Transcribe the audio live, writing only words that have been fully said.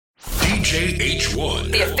DJ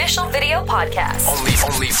H1, the official video podcast.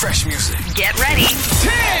 Only fresh music. Get ready.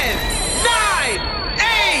 10, 9,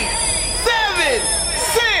 8, 7,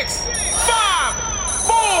 6, 5,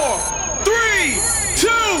 4, 3,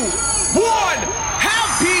 2, 1.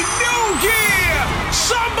 Happy New Year!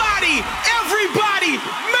 Somebody, everybody,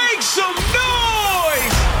 make some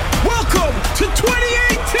noise! Welcome to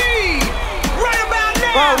 2018! Right about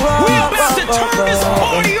now, we're about to turn this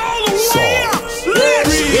party all the way up!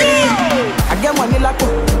 Let's go! I get money like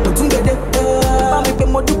Otungede. Bami pe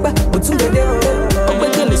mo dupe Otungede.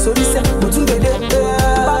 Ogbekele sori se Otungede.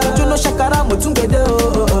 Bami jono shakara Otungede.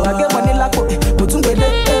 I get money like Otungede.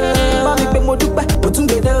 Bami pe mo dupe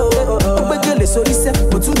Otungede. Ogbekele sori se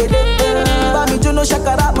Otungede. Bami jono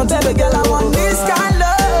shakara Otungede. Girl, I want this kind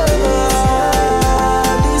love.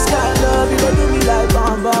 This kind love, you gon' do me like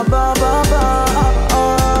bam bam bam bam bam.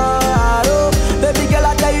 Baby girl, I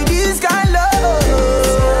tell you this kind love.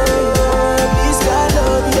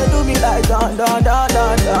 Dun, dun, dun,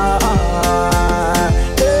 dun, dun.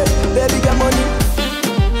 Hey, baby, get money.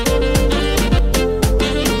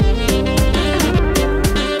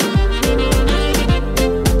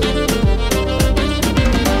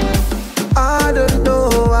 I don't know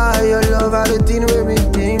why your love had a thing with me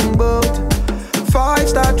think about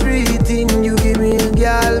 5-star treating, you give me a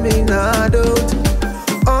girl, me not out.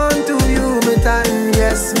 Unto you, me time,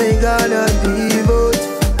 yes, me gonna devote.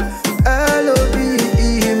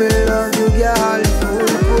 L-O-V-E, me love you, girl, full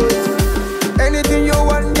put. Anything you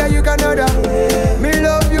want, yeah, you can order. Me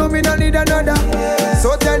love you, me no need another.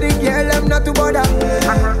 So tell the girl, I'm not to bother.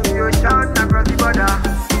 Across the ocean, across the border.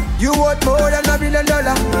 You want more than $1 billion.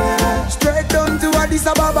 Straight down to Addis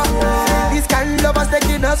Ababa. This kind of love is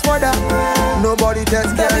taking us further. Nobody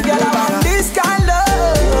tells Baby girl, I want this kind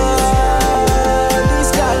love. This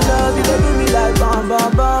kind love, you gon' do me like bam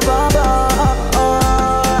bam bam bam bam.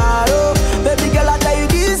 Baby girl, I tell you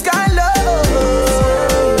this kind love.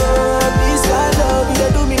 This kind love, you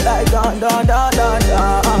gon' do me like dun dun dun dun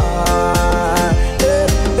dun. Hey,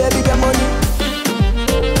 baby, get money.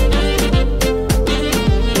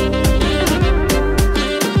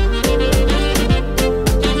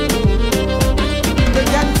 They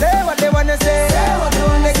can say what they wanna say.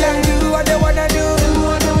 They can do what they wanna do.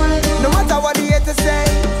 No matter what they hate to say,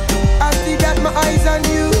 I see that my eyes on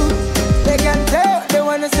you. They can say what they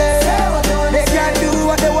wanna say. They can do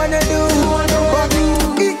what they wanna do. But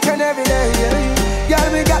each and every day, girl,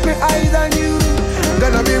 me got my eyes on you.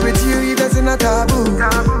 Gonna be with you if there's not taboo.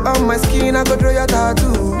 On my skin, I go draw your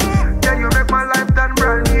tattoo. Yeah, you make my life done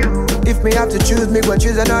brand new. If me have to choose, me go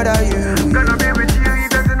choose another you. Gonna be with you if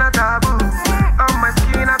there's not taboo. On my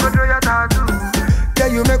skin, I go draw your tattoo. Yeah,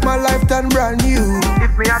 you make my life done brand new.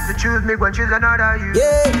 If me have to choose, me go choose another you.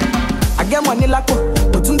 Yeah, I get money like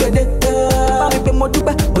Otungede. Bami pe mo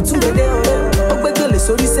dupe Otungede. Ogbekele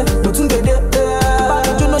sori se Otungede.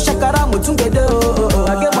 Bami jono shakara Otungede.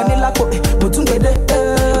 I get money like Otungede.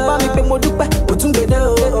 Bami pe mo dupe Otungede.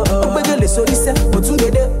 Ogbekele sori se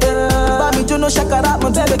Otungede. Bami jono shakara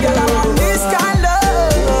Otungede. Girl, I want this kind love.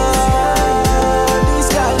 This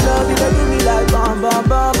kind love, you gon' do me like bam bam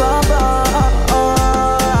bam bam bam.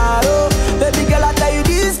 Baby girl, I tell you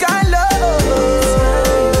this kind love.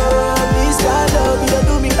 This kind love, you gon'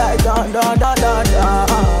 do me like dun dun dun dun dun.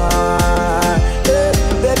 Hey,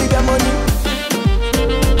 baby, get money.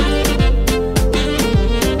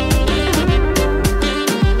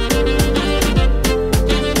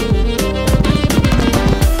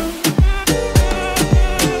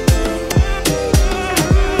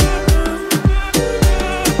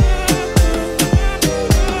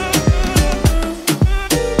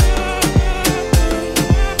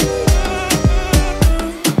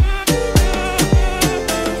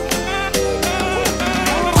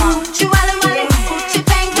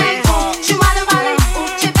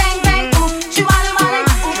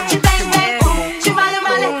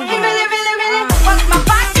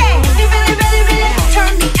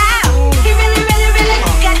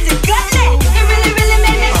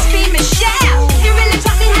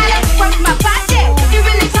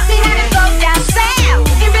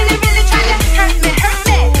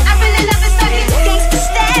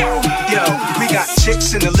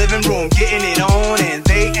 Chicks in the living room getting it on, and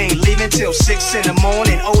they ain't leaving till 6 in the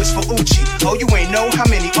morning. Oh, it's for Uchi. Oh, you ain't know how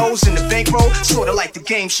many O's in the bankroll? Sorta like the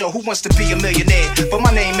game show, Who Wants to Be a Millionaire? But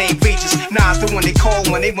my name ain't Regis. Nah, the one they call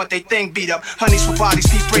when they want their thing beat up. Honeys for bodies,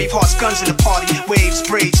 feet brave hearts, guns in the party. Waves,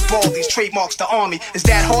 braids, baldies, trademarks the army. Is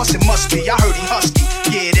that horse? It must be. I heard he husky.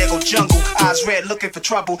 Yeah, there go jungle. Eyes red, looking for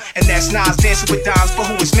trouble. And that's Nas dancing with dimes. But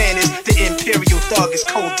who his man is? The Imperial Thug is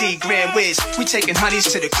Cold D, Grand Wiz. We taking honeys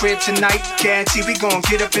to the crib tonight. Guarantee we gon'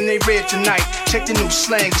 get up in they rib tonight. Check the new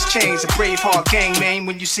slang, it's changed. chains, a brave heart gang, man.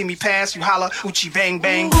 When you see me pass, you holla, Uchi bang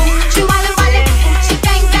bang. Uchi wale wale, Uchi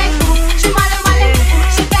bang bang. Uchi wale wale,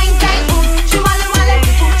 Uchi bang bang. Uchi wale wale,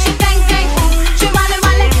 Uchi bang bang. Uchi wale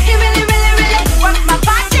wale, he really, really, really work my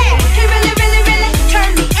body. He really, really, really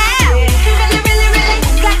turn me out. He really, really, really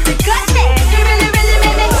got the gut. He really, really,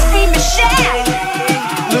 really scream and shout.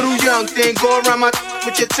 Little young thing, go around my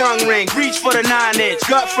with your tongue ring. Reach for the 9-inch,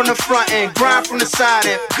 gut from the front end, grind from the side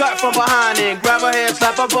end, gut from behind end. Grab her head,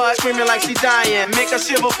 slap her butt, screaming like she dying. Make her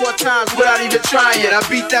shiver 4 times without even trying. I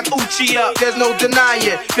beat that Uchi up, there's no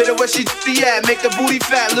denying. Hit her where she at, make the booty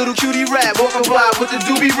fat, little cutie rap. Walking by with the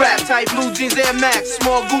doobie rap, tight blue jeans, Air Max,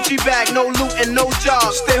 small Gucci bag, no loot and no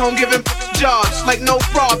jobs. Stay home giving jobs like no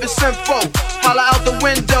prob, it's info. Holla out the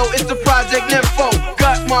window, it's the Project Nympho.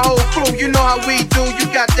 Gut my whole crew, you know how we do. You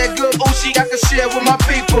got that good Uchi I can share with my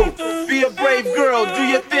people. Be a brave girl, do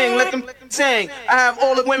your thing, let them sing. I have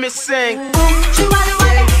all the women sing. Uchi wale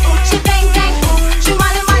wale, Uchi bang bang. Uchi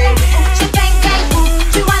wale wale, Uchi bang bang.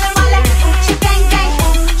 Uchi wale wale, Uchi bang bang.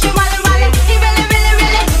 Uchi wale wale, he really, really,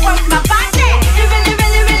 really work my body. He really,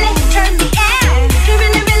 really, really turn me out. He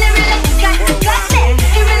really, really, really got the guts.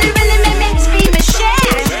 He really, really make me scream and shout.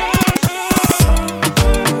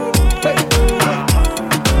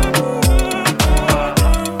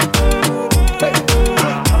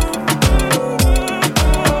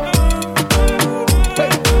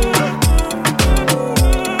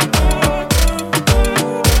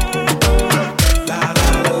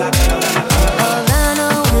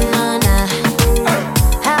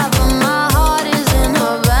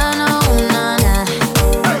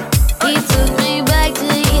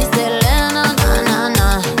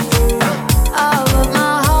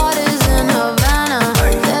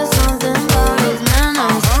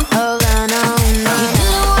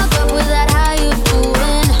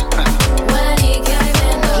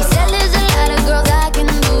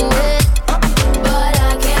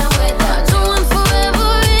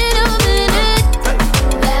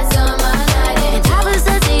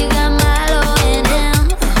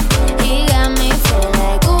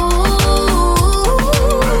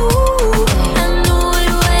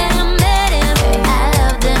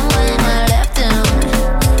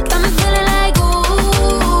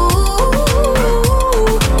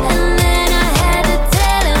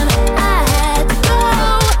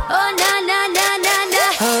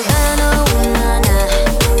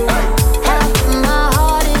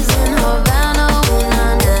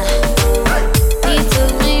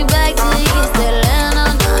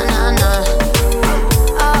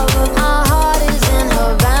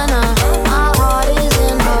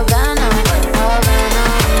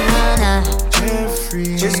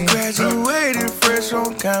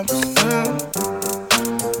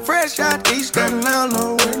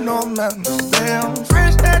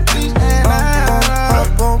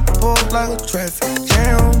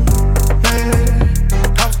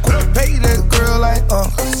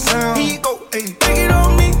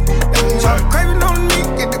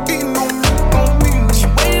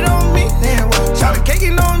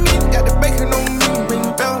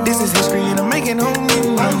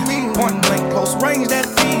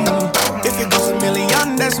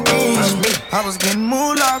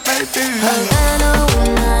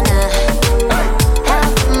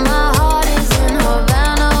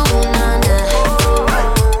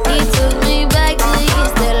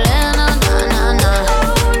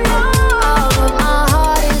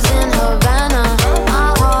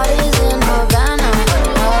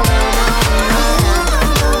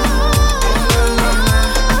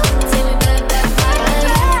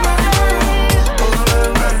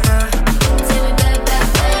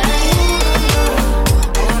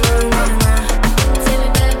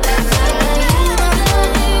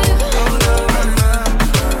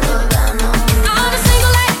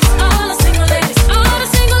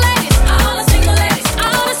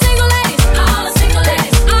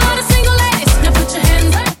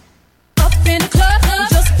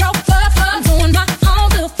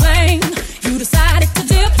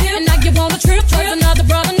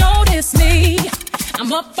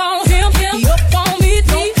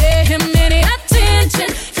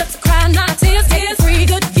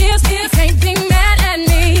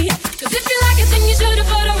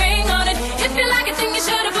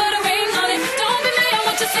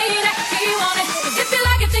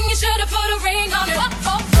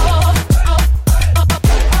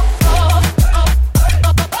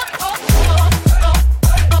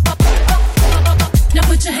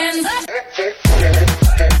 Put your hands up.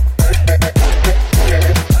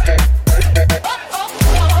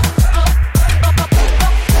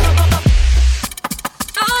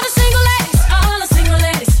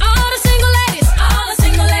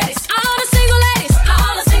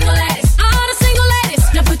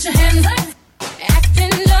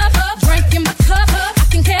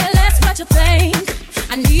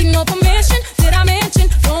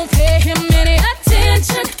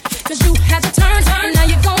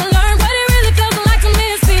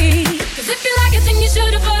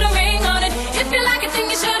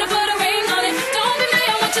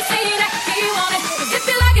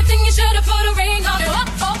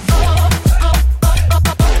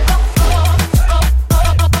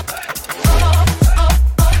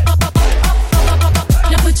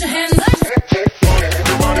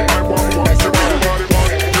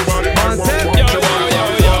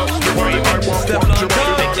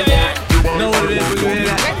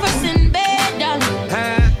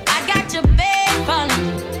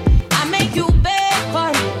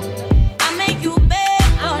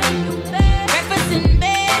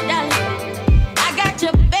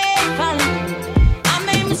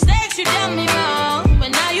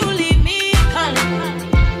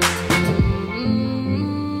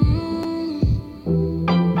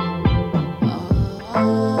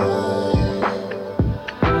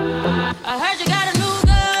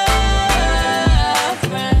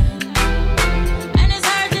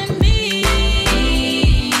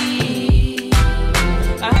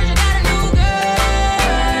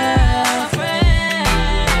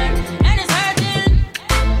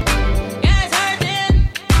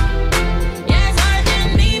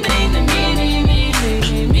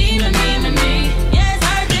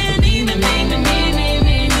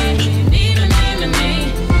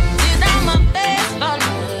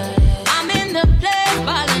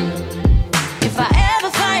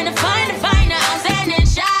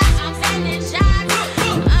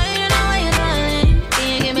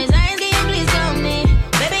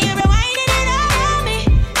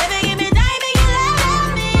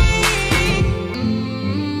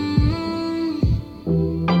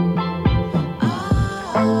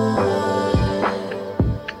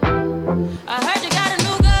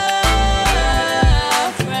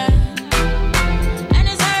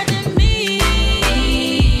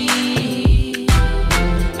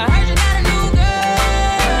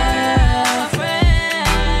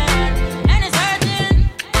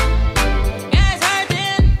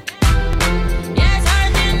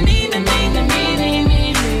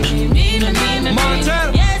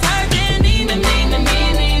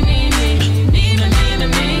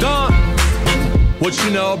 what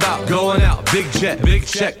you know about going out. Big jet, big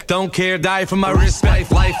check. Don't care, die for my respect.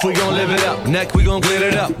 Life, we gon' live it up. Neck, we gon' glitter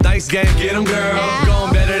it up. Dice game, get 'em, girl.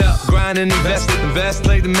 Gon' bet it up. Grind and invest it. Invest,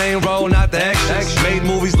 play the main role, not the extras. Made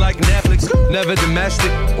movies like Netflix, never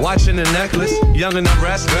domestic. Watching the necklace, young and I'm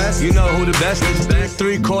restless. You know who the best is.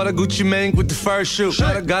 3/4 Gucci Mane with the first shoe.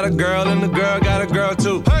 Got a girl and the girl got a girl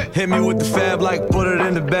too. Hit me with the fab like put it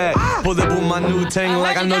in the bag. Pull up with my new tank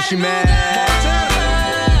like I know she mad.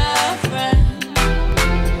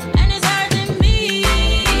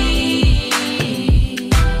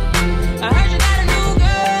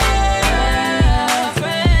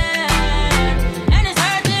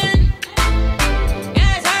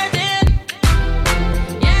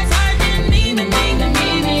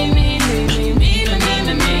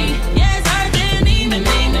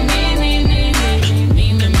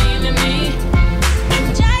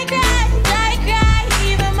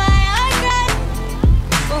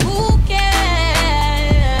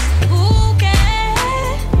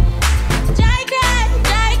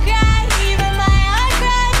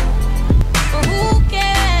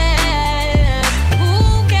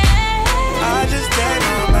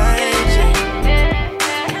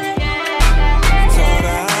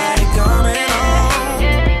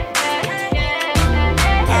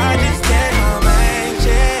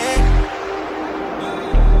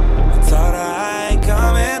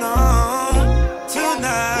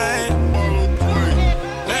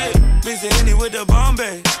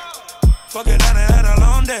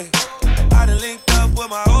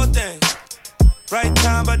 Right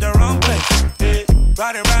time, but the wrong place.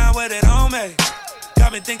 Riding around with it on me.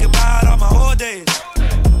 Got me thinking about all my old days.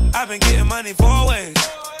 I've been getting money 4 ways.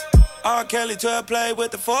 R. Kelly 12 play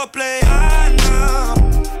with the foreplay. I know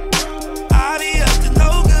I be up to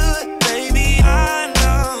no good, baby. I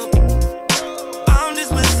know I'm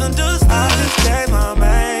just misunderstood. I just gave my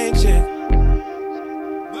main chick.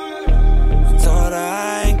 I told her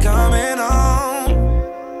I ain't coming home.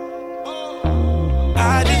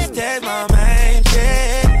 I just gave my main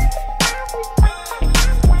chick.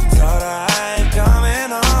 Told her I ain't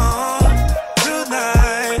coming home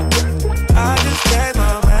tonight. I just gave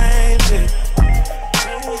my main chick.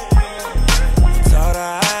 Told her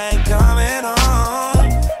I ain't coming home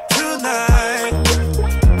tonight.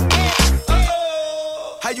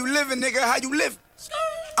 How you living, nigga? How you living?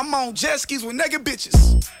 I'm on jet skis with nigga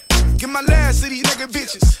bitches. Get my last to these nigga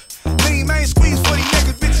bitches. Lean main squeeze for these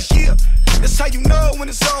nigga bitches, yeah. That's how you know when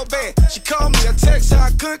it's all bad. She called me a text, I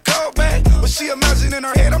couldn't call back. But she imagine in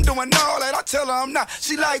her head I'm doing all that. I tell her I'm not.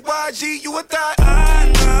 She like, YG, you a thot? I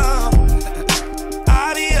know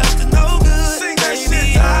I be up to no good. Sing that baby,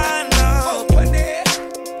 shit, I know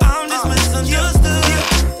I'm just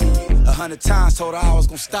misunderstood. 100 times told her I was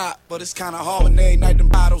gonna stop, but it's kinda hard when every night them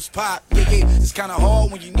bottles pop. Yeah, it's kinda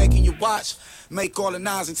hard when you naked your watch. Make all the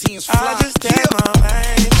 9s and 10s fly. I just gave my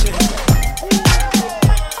main chick.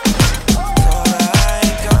 Told her I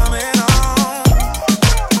ain't coming home.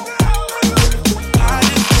 I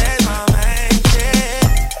just gave my main chick.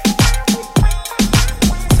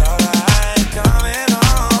 Told her I ain't coming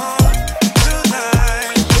home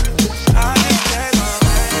tonight. I just gave my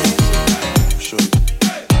main chick. Show you.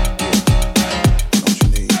 What you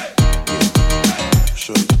need.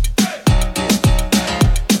 Show you.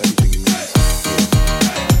 Everything you need.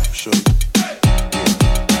 Show you.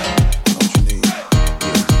 What you need.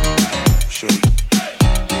 Show you.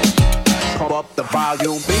 Pump up the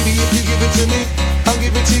volume. Baby, if you give it to me, I'll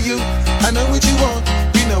give it to you. I know what you want,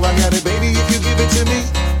 you know I got it. Baby, if you give it to me,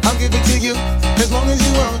 I'll give it to you. As long as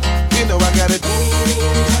you want, you know I got it. I'll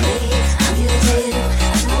give it to you. I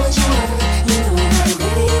know what you want. You know I got it.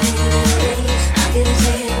 I'll give it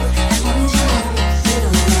to you. As long as you want. You know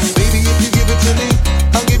I got it. Baby, if you give it to me,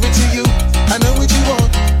 I'll give it to you. I know what you want,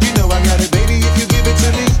 you know I got it. Baby, if you give it to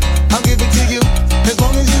me, I'll give it to you. As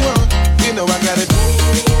long as you want, you know I got it.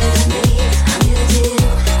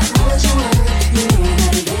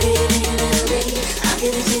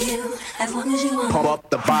 As long as you want. Pump up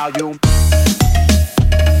the volume.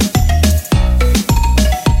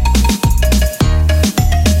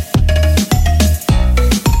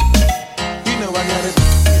 You know I got it.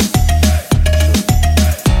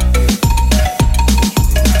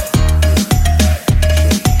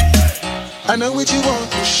 I know what you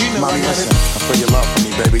want, you know Mommy, I got listen, it. I feel your love for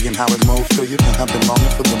me, baby, and how it moves to you. And I've been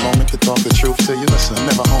longing for the moment to talk the truth to you. Listen, I'm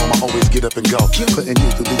never home, I always get up and go. Putting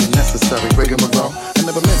you through the unnecessary rigmarole. I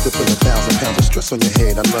never meant to put 1,000 pounds of stress on your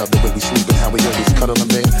head. I love the way we sleep and how we always cuddle in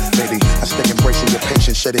bed. Baby, I stay embracing your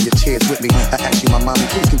patience, shedding your tears with me. I ask you, my mommy,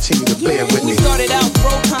 please continue to bear with me. We started out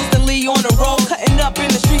broke, constantly on the road, cutting up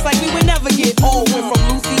in the streets like we were never never get old. Went from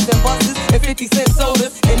Lucy's and buses and 50-cent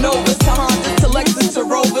sodas and Novas to Hondas to Lexus to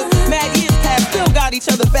Rovers. Mad years past, still got each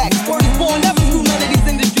other back. Word is born, never screw none of these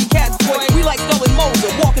industry cats, boy. We like Stolen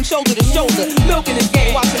Moser, walking shoulder to shoulder, milking this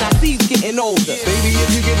game, watching our seeds getting older. Baby, if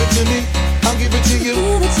you give it to me, I'll give it to you.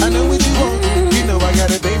 I know what you want, you know I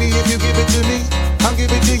got it. Baby, if you give it to me, I'll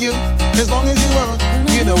give it to you. As long as you want,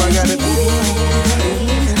 you know I got it.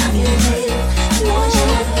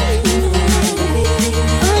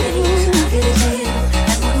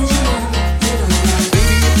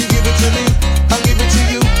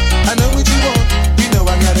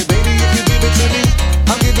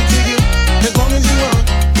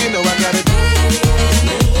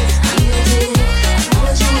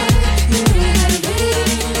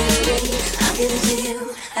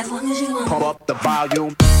 Pump up the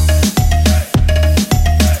volume.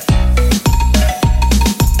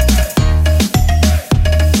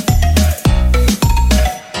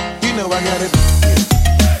 You know I got it.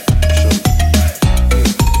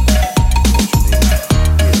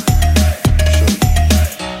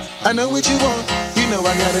 I know what you want. You know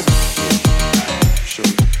I got it. Show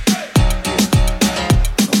you.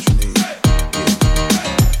 What you need.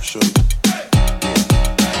 Show you.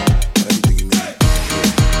 Everything you need.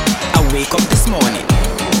 I wake up this morning,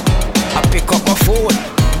 I pick up my phone,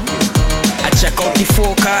 I check out the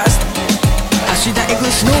forecast, I see that it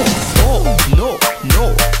going snow. Oh, no,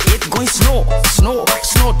 no, it going snow, snow,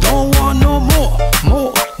 snow. Don't want no more,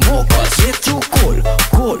 more, more, cause it's too cold,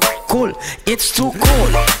 cold, cold. It's too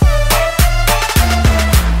cold.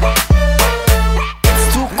 It's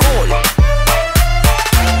too cold.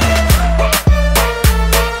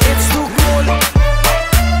 It's too cold.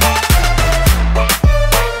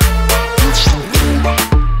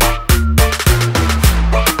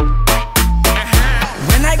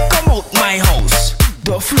 When I come out my house,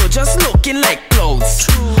 the floor just looking like clouds.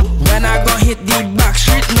 When I go hit the back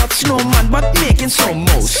street, not snowman but making some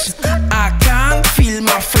mouse. I can't feel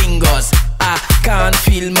my fingers, I can't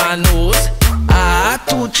feel my nose. I had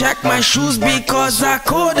to check my shoes because I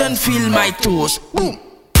couldn't feel my toes. Boom.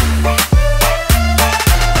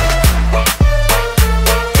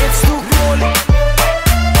 It's too cold.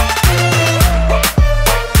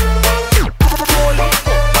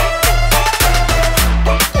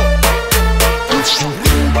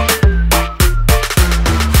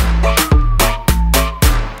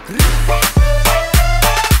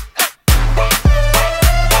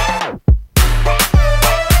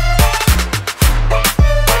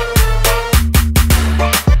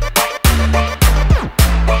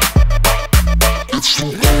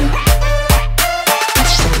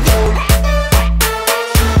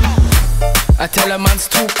 I tell her man's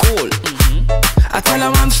too cold. I tell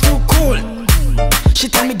her man's too cold. She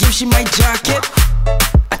tell me give she my jacket.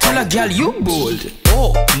 I tell her girl you bold.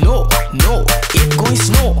 Oh no, no, it going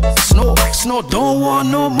snow, snow, snow. Don't want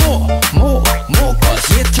no more, more, more. Cause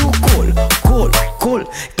it's too cold, cold, cold.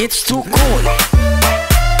 It's too cold.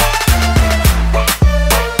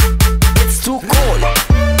 It's too cold.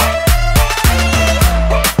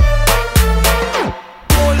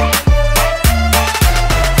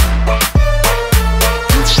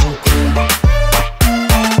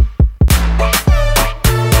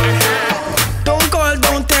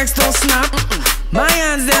 My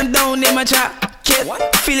hands them down in my jacket.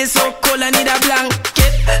 Feeling so cold, I need a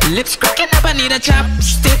blanket. Lips cracking up, I need a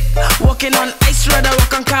chapstick. Walking on ice, rather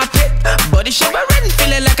walk on carpet. Body shivering,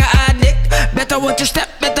 feeling like a addict. Better watch your step,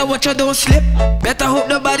 better watch you don't slip. Better hope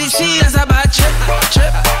nobody see as a bad trip.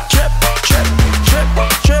 Trip, trip, trip, trip,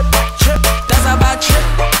 trip, trip. That's a bad trip.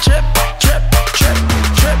 Trip, trip, trip,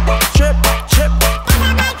 trip, trip, trip.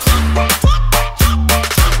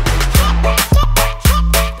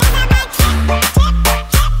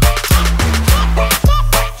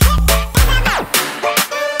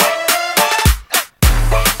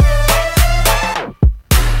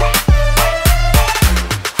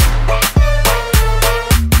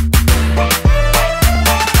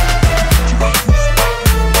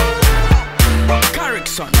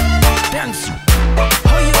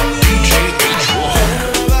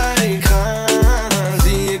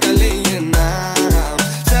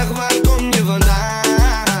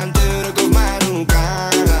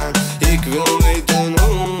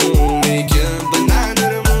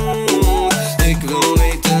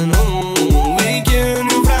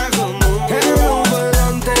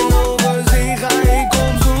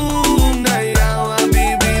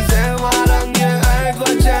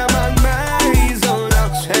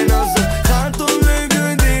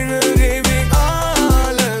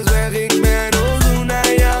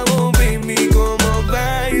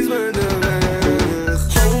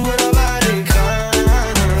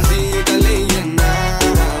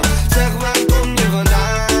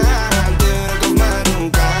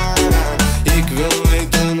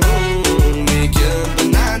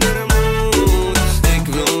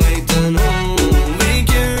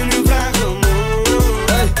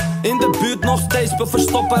 nog steeds een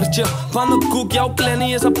verstoppertje. Pannenkoek, jouw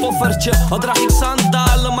klennie is een poffertje. Al draag ik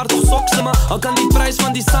sandalen, maar toch sok ze me. Al kan die prijs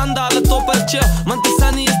van die sandalen toppertje. Want de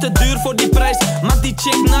Sunny is te duur voor die prijs. Maak die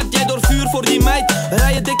chick nat, jij door vuur voor die meid.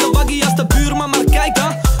 Rij je dikke waggie als de buurman, maar kijk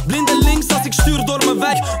ha. Blinde links als ik stuur door mijn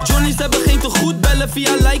wijk. Johnny's hebben geen te goed bellen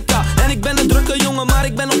via Leica. En ik ben een drukke jongen, maar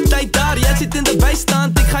ik ben op tijd daar. Jij zit in de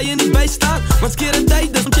bijstand, ik ga je niet bijstaan. Want skere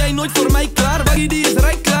tijden, want jij nooit voor mij klaar. Waggie die is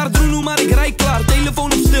rijk klaar, droenoe maar ik rij klaar.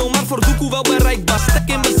 Telefoon op stil, maar voor doekoe wel bereikbaar. Stek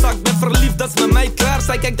in mijn zak, ben verliefd, dat is met mij klaar.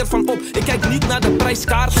 Zij kijkt ervan op, ik kijk niet naar de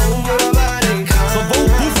prijskaart. Gewoon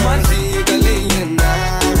boef man. Zie ik alleen je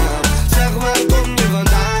naam. Zeg maar kom je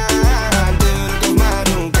vandaan. Durf of maar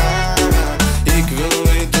elkaar. Ik wil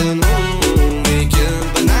weten hoe ik je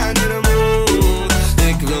benaderen moet.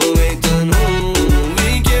 Ik wil weten hoe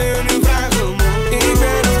ik je nu vragen moet. Ik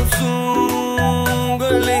ben op zoek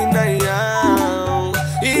alleen naar jou.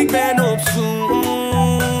 Ik ben op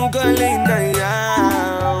zoek alleen naar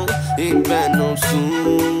jou. Ik ben op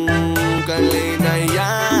zoek alleen naar jou.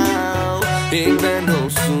 Ik ben op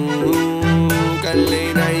zoek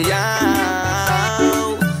alleen naar jou.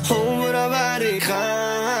 Overal waar ik ga,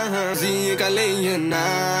 zie ik alleen je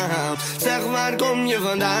naam. Zeg waar kom je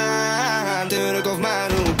vandaan, Turk of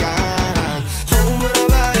Marokkaan. Overal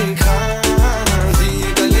waar ik ga, zie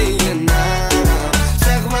ik alleen je naam.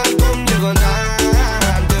 Zeg waar kom je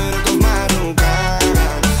vandaan, Turk of Marokkaan.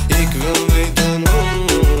 Ik wil weten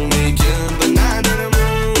hoe ik je benaderen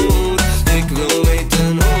moet. Ik wil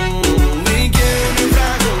weten hoe ik je nu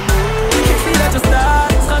vragen moet. Ik zie dat je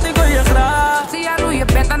staat, schat ik wil je graag. Zie al hoe je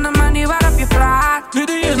bent en de manier waarop je praat. Nu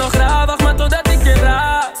doe je nog graag, wacht maar totdat ik je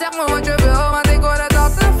raak. Zeg me wat je wil, want ik hoor het al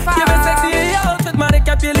te vaak. Je bent sexy in je outfit, maar ik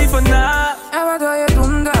heb je liever na. En wat wil je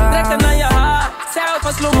doen dan? Trek het naar je haar. Zij houdt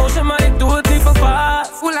van slow motion, maar ik doe het liever vaak.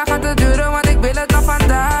 Hoe lang gaat het duren, want ik wil het nog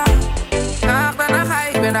vandaag. Nacht en dan ga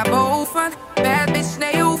ik weer naar boven. Bad bitch,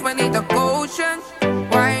 nee, je hoeft me niet te coachen.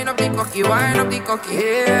 Wine op die kokkie, wine op die kokkie,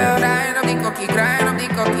 yeah. Grind op die kokkie, grind op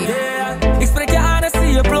die kokkie, Yeah. Ik spreek je aan en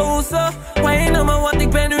zie je blozen. Wine op me, want ik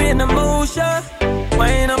ben nu in de motion.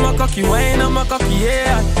 Wine op mijn kokkie, wine op mijn kokkie,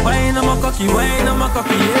 yeah. Wine op mijn kokkie, wine op mijn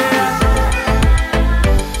kokkie, yeah.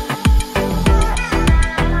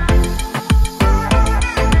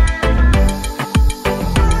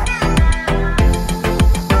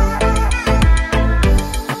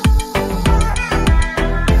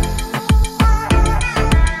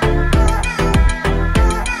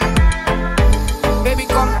 Baby,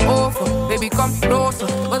 kom over, baby, kom closer.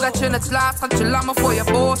 Wil dat je het slaat, schat je laat me voor je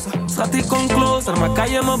bozen. Schat, ik kom closer, maar kan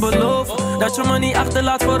je me beloven dat je me niet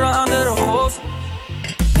achterlaat voor een andere goos?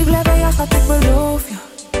 Ik blijf bij jou, schat, ik beloof je.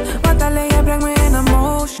 Want alleen jij brengt me in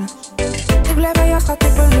emotion. Ik blijf bij jou, schat,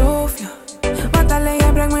 ik beloof je. Want alleen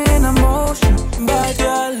jij brengt me in emotion. Bad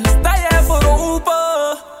girl, sta jij voor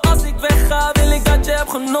open? Als ik wegga, wil ik dat je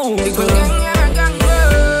hebt genomen. Ik wil gang.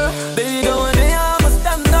 Baby, go in aan mijn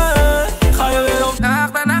standaard. Ga je weer op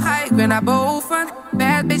Nacht en dan ga ik weer naar boven.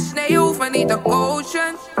 Bad bitch, nee, je hoeft me niet te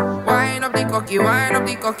coachen. Wine op die kokkie, wine op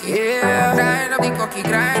die kokkie, yeah. Grind op die kokkie,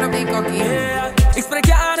 grind op die kokkie, yeah. Ik spreek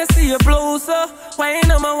je aan en zie je blozen.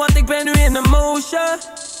 Wine op me, want ik ben nu in de motion.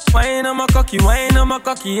 Wine op mijn kokkie, wine op mijn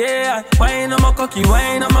kokkie, yeah. Wine op mijn kokkie,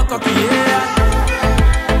 wine op mijn kokkie, yeah.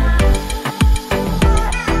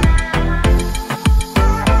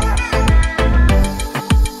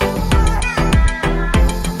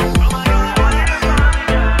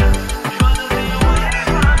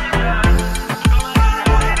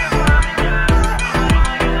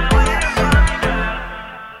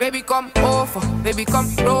 Baby, kom over, baby,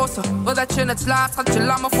 kom closer. Wil dat je het slaat, schat je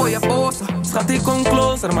laat me voor je bozen. Schat, ik kom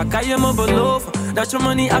closer, maar kan je me beloven dat je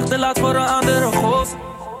me niet achterlaat voor een andere goos?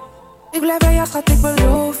 Ik blijf bij jou, schat, ik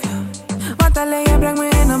beloof je. Want alleen jij brengt me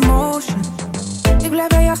in emotion. Ik blijf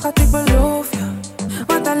bij jou, schat, ik beloof je.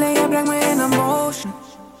 Want alleen jij brengt me in emotion.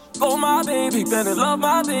 Oh my baby, ik ben in love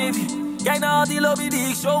my baby. Kijk naar al die lobby die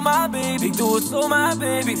ik show my baby. Ik doe het zo my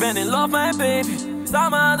baby, ik ben in love my baby.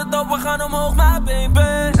 Samen aan de top, we gaan omhoog my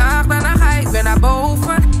baby. Nacht en dan ga ik weer naar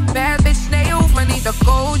boven. Bad bitch, nee, je hoeft me niet te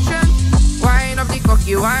coachen. Wine op die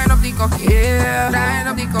kokkie, wine op die kokkie, yeah. Grind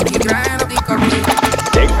op die kokkie, grind op die kokkie.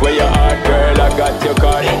 Take where your heart, girl, I got your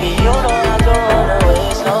card. Baby, you know I don't wanna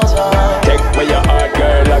waste no time. Take where your heart,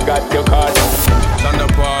 girl, I got your card.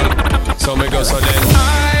 Thunderpal, so me go so then.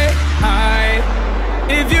 I,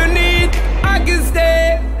 if you need, I can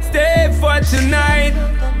stay for tonight.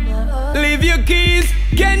 Leave your keys,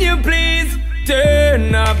 can you please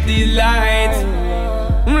turn off the lights?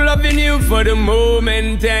 I'm loving you for the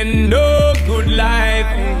moment and no good life.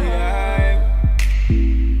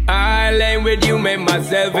 I lay with you, make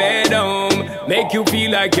myself at home. Make you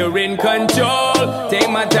feel like you're in control. Take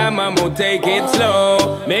my time, I'm gonna take it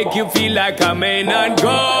slow. Make you feel like I may not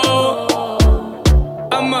go.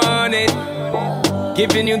 I'm on it,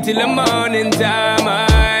 giving you till the morning time.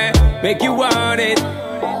 I make you want it.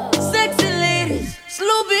 Sexy ladies,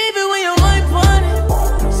 slow baby when you wine pon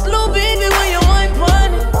it. Slow baby when you wine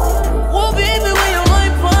pon it. Whoa baby when you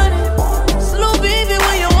wine pon it. Slow baby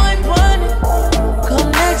when you wine pon it.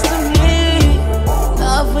 Come next to me,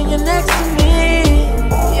 love when you're next to me.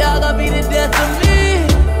 Y'all gonna be the death of me.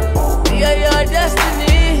 Yeah, your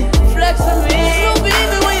destiny. Flex with me. Slow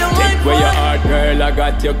baby when you wine Take where your pon it. heart, girl, I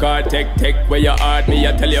got your card. Take where your heart, me,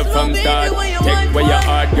 I tell you from start. Take where your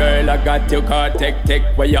heart, girl, I got your card. Take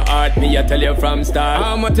where your heart, me, I tell you from start.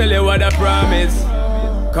 I'ma tell you what I promise.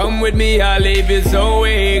 Come with me, I'll leave you so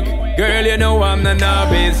weak. Girl, you know I'm the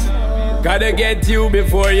novice. Gotta get you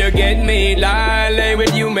before you get me. Lay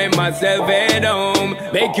with you, make myself at home.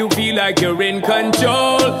 Make you feel like you're in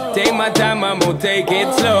control. Take my time, I'm gonna take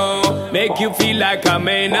it slow. Make you feel like I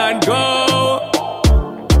may not go.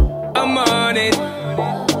 I'm on it,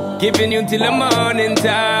 giving you till the morning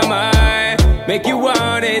time. I make you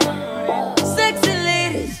want it. Sexy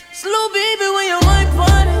ladies, slow baby when you wine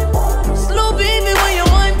pon it. Slow baby when you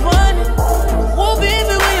wine pon it. Whoa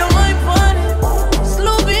baby when you wine pon it.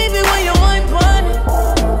 Slow baby when you wine pon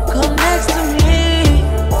it. Come next to me,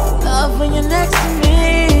 love when you're next to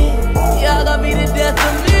me. Y'all gonna be the death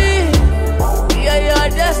of me. Yeah, your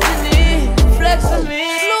destiny. Flex with me.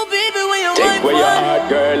 Slow baby when you Take wine where your pon it. heart,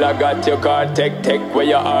 girl, I got your card. Take where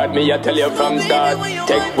your heart, me, I tell you from start.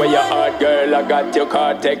 Take where your heart, girl, I got your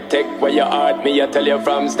card. Take where your heart, me, I tell you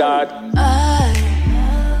from start.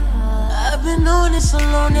 I've been on it so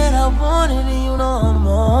long that I want it, and you know I'm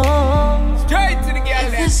on. Straight to the gal.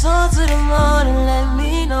 If it's on to the morning, let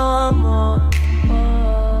me know I'm on.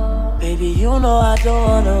 Baby, you know I don't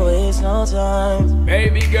wanna waste no time.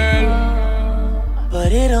 Baby girl.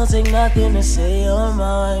 But it don't take nothing to say you're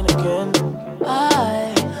mine again.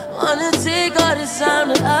 I wanna take all this time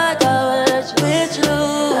that I got with you.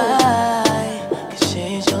 I can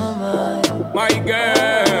change your mind. My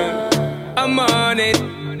girl, I'm on it,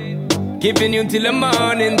 giving you till the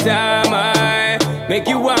morning time. I make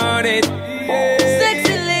you want it.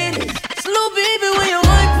 Sexy ladies, slow baby when you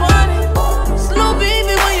wine pon it. Slow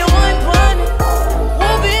baby when you wine pon it.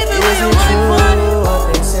 Whoa baby when you wine pon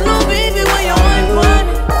it. Slow baby when you wine pon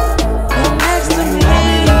it. Come next to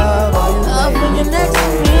me, love when you're next to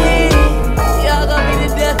me. Y'all gonna be the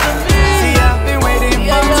death of me. See, I've been waiting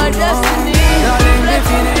Yeah, for your too destiny. long. Darling, Flex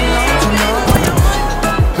been with feeling me. long to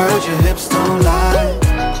know. Heard your hips don't lie.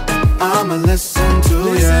 I'ma listen to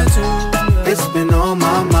ya. It's been on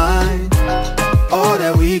my mind. All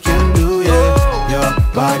that we can do, yeah. Your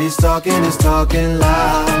body's talking, it's talking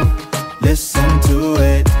loud. Listen to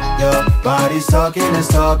it. Your body's talking, it's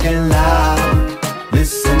talking loud.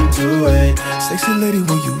 Listen to it. Sexy lady,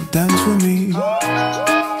 will you dance with me?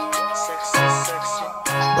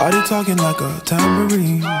 Body talking like a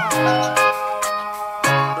tambourine.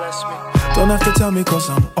 Don't have to tell me cause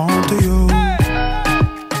I'm on to you.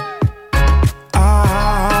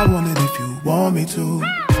 I want it if you want me to.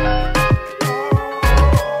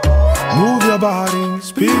 Move your body,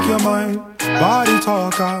 speak your mind. Body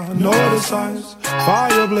talk, I know the signs.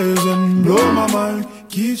 Fire blazing, blow my mind.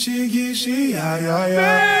 Gishi, gishi, yeah, yeah,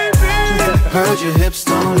 yeah. Heard your hips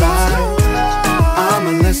don't lie.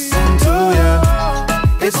 I'ma listen to ya.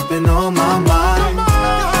 It's been on my mind.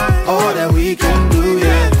 All that we can do,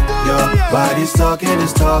 yeah. Your body's talking,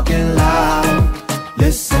 it's talking loud.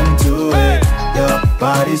 Listen to it. Your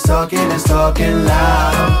body's talking, it's talking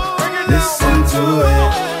loud. Listen to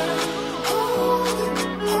it.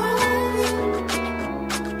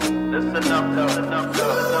 Listen up, listen up,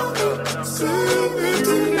 listen up,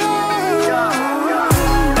 listen up.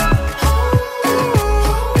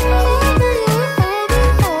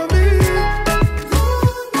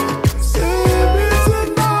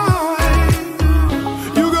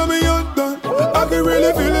 You got me undone. I can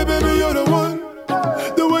really feel it, baby, you're the one.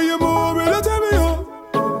 The way you move, really turn me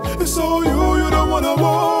on. It's so you don't wanna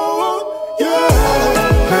walk, yeah.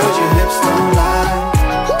 Heard your hips don't lie.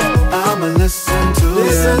 I'ma listen to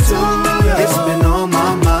ya. It's been on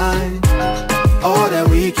my mind. All that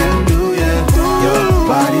we can do, yeah. Your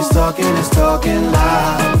body's talking, it's talking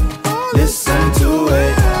loud. Listen to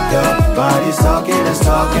it. Your body's talking, it's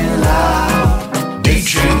talking loud.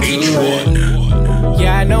 DJ H1.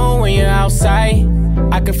 Yeah, I know when you're outside,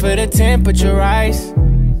 I can feel the temperature rise.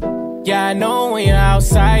 Yeah, I know when you're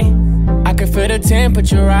outside, I can feel the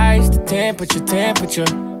temperature rise. The temperature.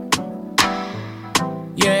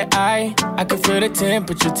 Yeah, I can feel the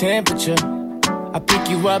temperature. I pick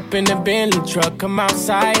you up in the Bentley truck, come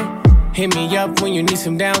outside. Hit me up when you need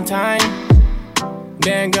some downtime.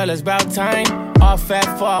 Damn girl, it's about time. Off at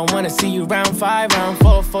 4, I wanna see you round 5. Round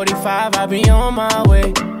 4:45, I'll be on my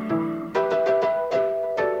way.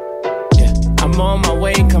 Yeah, I'm on my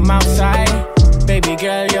way, come outside. Baby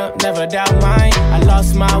girl, you'll never doubt mine. I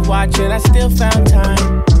lost my watch and I still found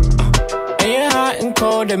time. And you're hot and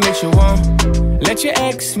cold, that makes you warm. Let your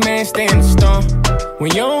ex-man stay in the storm. When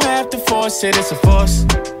you don't have to force it, it's a force.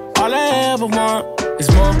 All I ever want is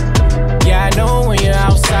more. Yeah, I know when you're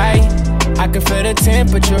outside, I can feel the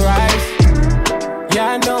temperature rise.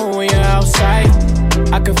 Yeah, I know when you're outside,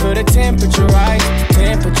 I can feel the temperature rise.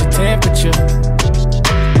 Temperature.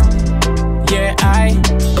 Yeah, I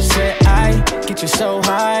said I get you so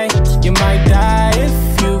high, you might die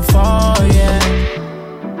if you fall, yeah.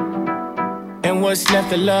 And what's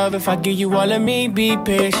left of love if I give you all of me? Be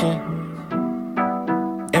patient.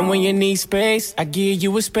 And when you need space, I give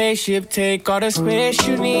you a spaceship. Take all the space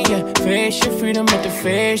you need, yeah. Face your freedom at the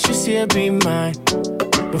face, you still be mine.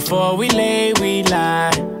 Before we lay, we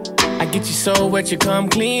lie. I get you so wet, you come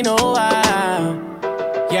clean, oh wow.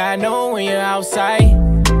 Yeah, I know when you're outside,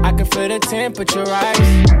 I can feel the temperature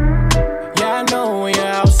rise. Yeah, I know when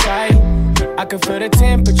you're outside, I can feel the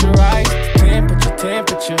temperature rise.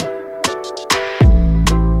 Temperature.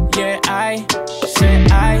 Yeah, I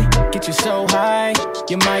said I get you so high,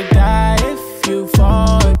 you might die if you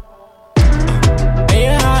fall. And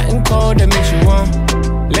you're hot and cold, that makes you warm.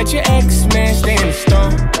 Let your ex-man stay in the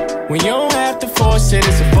storm. When you don't have to force it,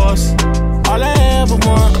 it's a force. All I ever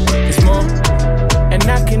want is more. And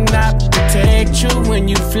I cannot protect you when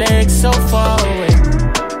you flex so far away.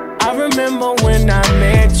 I remember when I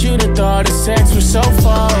met you, the thought of sex was so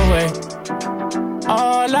far away.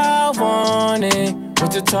 All I wanted was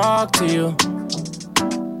to talk to you.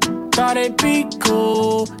 Thought it'd be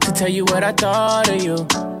cool to tell you what I thought of you.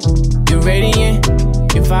 You're radiant,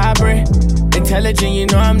 you're vibrant, intelligent, you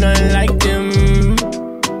know I'm nothing like them.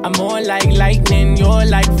 I'm more like lightning, you're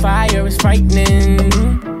like fire, it's frightening.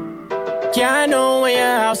 Yeah, I know when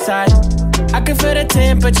you're outside, I can feel the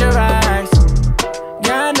temperature rise.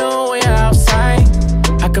 Yeah, I know when you're outside,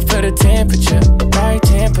 I can feel the temperature, right?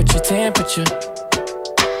 Temperature.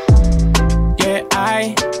 Yeah,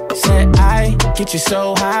 I said I get you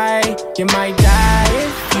so high, you might die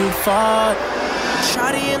if you fall.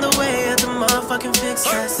 Shawty in the way at the motherfucking fix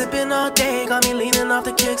that. Sipping all day, got me leaning off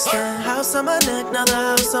the kickstand. House on my neck, now the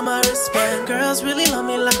house on my wristband. Girls really love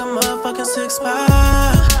me like a motherfucking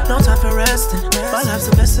 6-pack. No time for resting. My life's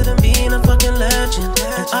invested in being a fucking legend.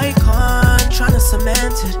 An icon, trying to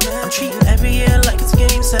cement it. I'm treating every year like it's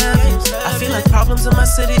game 7. I feel like problems in my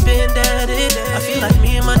city been deaded. I feel like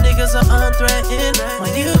me and my niggas are unthreatened.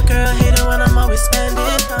 My new girl hate it when I'm always spending.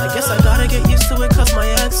 I guess I gotta get used to it cause my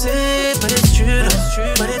exit. But it's true though.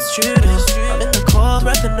 But it's true though. I'm in the cold,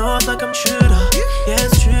 rep the north like I'm true though. Yeah,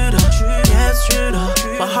 it's true though. Yeah, it's true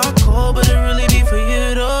though. My heart cold, but it really be for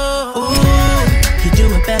you though. Ooh, he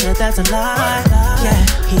do it better, that's a lie. Yeah,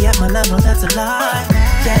 he at my level, that's a lie.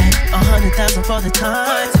 Yeah, 100,000 for the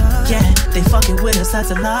time. Yeah, they fucking with us,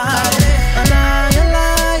 that's a lie. A lie, a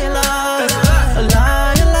lie, a lie. A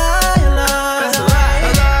lie, a lie, a lie. A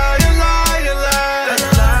lie, a lie, a lie.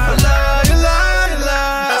 A lie, a lie, a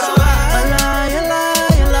lie. A lie, a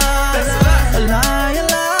lie, a lie. A lie, a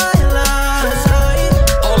lie, a lie.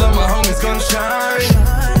 All of my homies gonna shine.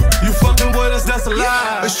 You fucking with us, that's a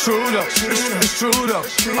lie. It's true though, it's true though.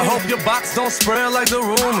 I hope your box don't spread like the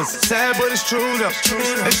rumors. Sad, but it's true though,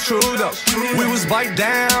 it's true though. We was bite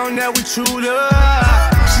down, now we chewed up.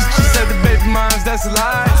 She said the baby moms, that's a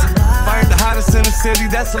lie. If I ain't the hottest in the city,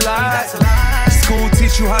 that's a lie. School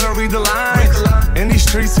teach you how to read the lines. In these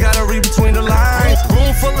streets, gotta read between the lines.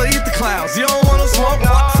 Room full of ether clouds, you don't wanna smoke.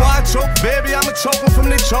 Before I choke, baby, I'ma choke 'em from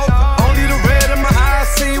the choke. Only the red in my eyes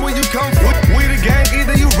see where you come from. We the gang,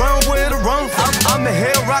 either you run with or run from. I'm the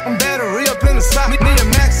hell rockin' battery up in the sock. Me and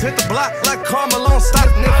Max hit the block like Carmelo stock.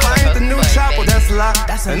 And if I ain't the new chopper, that's a lie.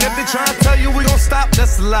 And if they tryna tell you we gon' stop,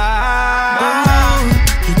 that's a lie.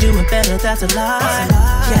 He do it better, that's a lie.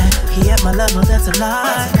 Yeah, he at my level, that's a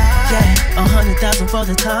lie. Yeah, 100,000 for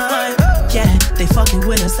the time. Yeah, they fucking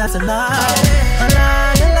with us, that's a lie. A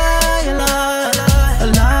lie, a lie, a lie. A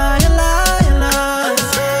lie, a lie, a lie.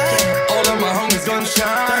 All of my homies gonna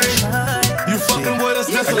shine. You fucking with us,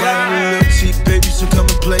 that's a lie. I got a real cheap baby, so come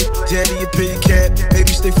and play. Daddy, you pay your cat,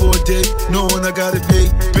 maybe stay for a day. Knowing I got it big.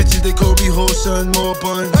 Bitches, they call me whole son, more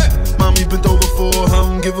buns. Mommy bent over for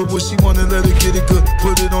her, give her what she wanna, let her get it good.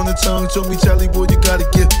 Put it on the the tongue. Told me, Charlie boy, you gotta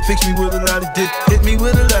get. Fix me with a lot of dick. Hit me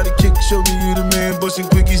with a lot of kick. Show me you the man. Busting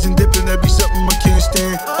quickies and dipping. That be something I can't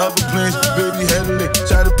stand. Other plans, baby, had a lick.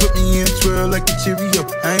 Try to put me in twirl like a Cheerio.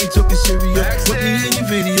 I ain't talking cereal. Put me in your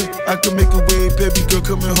video. I can make a way, baby girl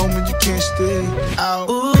coming home and you can't stay out.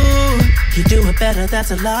 Ooh, you do it better,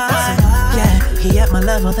 that's a lie. Yeah, he at my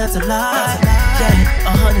level, that's a lie.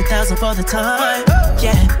 Yeah, 100,000 for the time.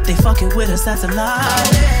 Yeah, they fucking with us, that's a lie.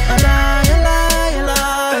 A lie, a lie, a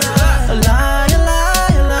lie. A lie, a lie,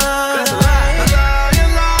 a lie. A lie, a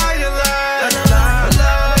lie, a lie. A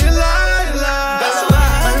lie, a lie, a lie.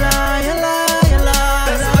 A lie, a lie, a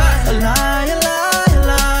lie. A lie, a lie, a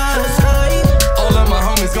lie. All of my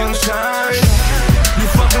homies gonna shine. You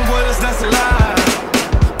fucking with us, that's a lie.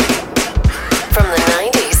 From the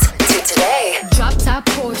 90s to today. Drop top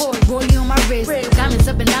Porsche, rollie on my wrist, diamonds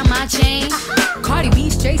up and down my chain. Cardi B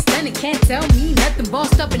straight stunning, can't tell me nothing.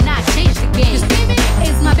 Bossed up and I changed the game.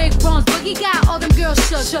 It's my big bronze boogie, got all them girls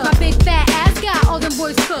shook. My big fat ass got all them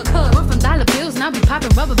boys cooked. Went from dollar bills, now be popping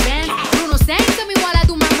rubber bands. Bruno sang to me while I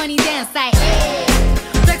do my money dance like, hey.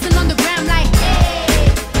 Flexing on the gram like, hey.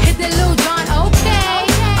 Hit that Lil Jon, okay,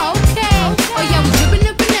 okay. Oh yeah, we dripping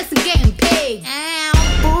and finesse and getting paid.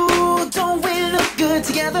 Ooh, don't we look good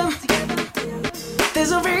together?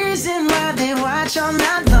 There's a reason why they watch all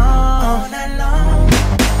night long.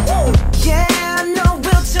 Woo. Yeah, I know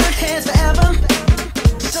we'll turn heads forever.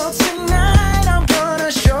 So tonight I'm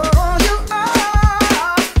gonna show you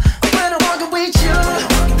off. When I'm walking with you,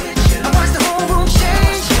 I watch the whole room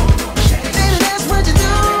change. Baby, that's what you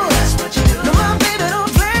do. No, my baby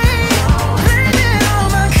don't play. Blame it on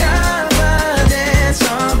my confidence.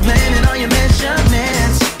 I'm blaming on your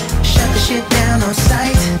measurements. Shut the shit down on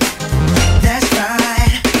sight. That's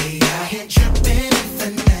right. Hey, I hit dripping in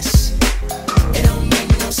finesse. It don't make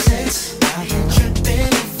no sense. I hit dripping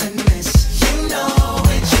in finesse. You know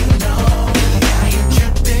it, you know it. I hit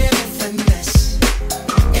dripping in finesse.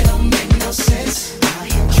 It don't make no sense. I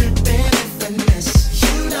hit dripping in finesse.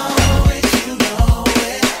 You know it, you know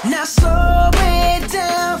it. Now slow it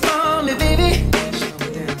down for me, baby.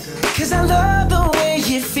 'Cause I love the way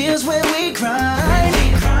it feels when we grind.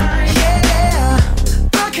 Yeah,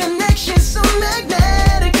 our connection's so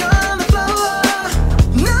magnetic on the floor.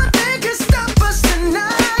 Nothing can stop us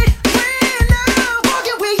tonight. When I'm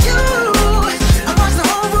walking with you, I watch the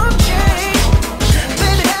whole room change.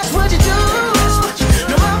 Baby, that's what you do.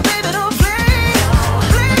 No, my baby don't play.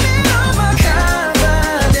 Blame it on my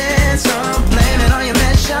confidence. I'm blaming on your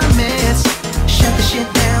measurements. Shut the shit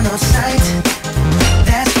down on sight.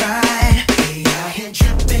 That's right. Hey, I hit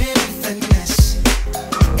dripping in finesse.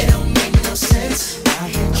 It don't make no sense. I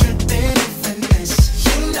hit dripping in finesse.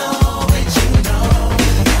 You know it, you know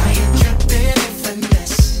it. I hit dripping in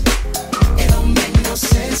finesse. It don't make no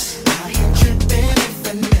sense. I hit dripping in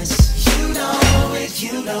finesse. You know it,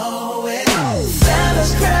 you know it.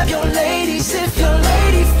 Fellas, grab your ladies if your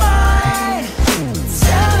lady fine.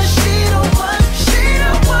 Tell her she the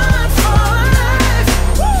one for life.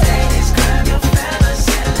 Ladies, grab your fellas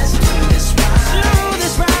and let's do this right. Do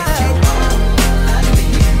this right. If you want, I'll be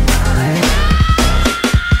in mine.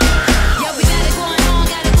 Yeah, we got it going on,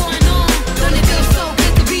 got it going on. Don't it feel so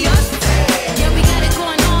good to be us? Yeah, we got it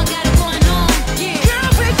going on, got it going on. Yeah, Girl,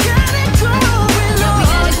 we got it going on. yeah, we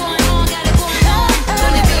got it going on, got it going on.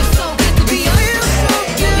 Don't it feel so good to be us?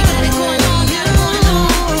 Yeah, we got it going on, got it going on.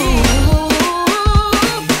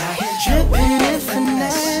 I hit dripping in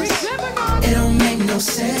finesse. It don't make no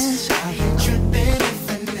sense. I hit dripping in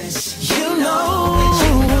finesse. You know it,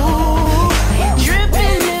 you know it.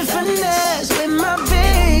 Dripping in finesse with my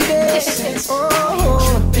baby. Oh,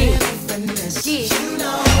 dripping in finesse. You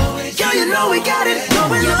know it. Yo, you know we got it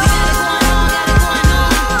going on.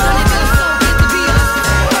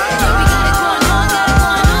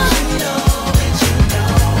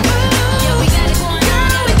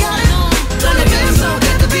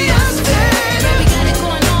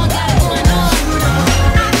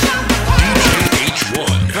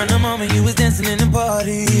 From the moment you was dancing in the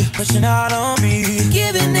party, pushing out on me,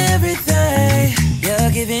 giving everything, you're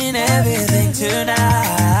giving everything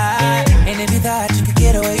tonight. And if you thought you could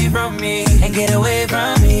get away from me and get away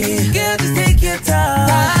from me, girl, just take your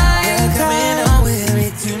time. You're coming on with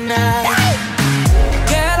me tonight.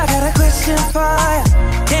 Girl, I got a question for you.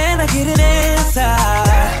 Can I get an answer?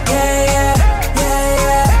 Yeah, yeah, yeah,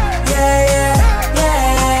 yeah, yeah, yeah,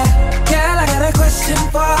 yeah. Girl, I got a question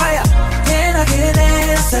for you. Can I get an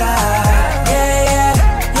answer? Yeah, yeah,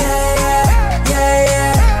 yeah, yeah,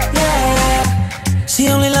 yeah, yeah, yeah. She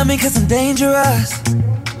only love me 'cause I'm dangerous.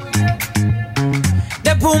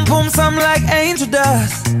 That boom boom sound like angel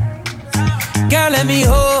dust. Girl, let me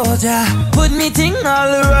hold ya. Put me thing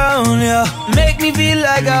all around ya. Make me feel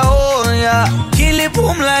like I own ya. Kill it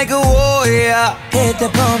boom like a warrior. Hit the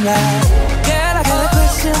boom like. Girl, I got a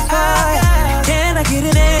question for ya. Can I get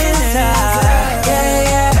an answer? Yeah,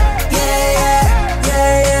 yeah, yeah, yeah,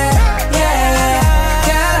 yeah, yeah, yeah.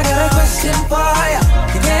 Girl, I got a question for ya.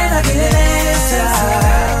 Can I get an answer?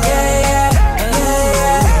 Yeah, yeah, yeah,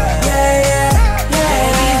 yeah, yeah, yeah. Let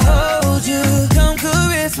me hold you. Come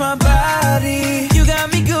caress my body. You got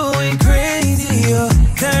me going crazy. Oh.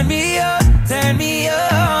 Turn me up, turn me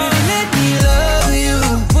up. Baby, let me love you.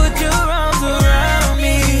 Put your arms around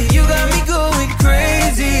me. You got me going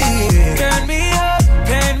crazy. Turn me up,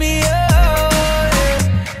 turn me up.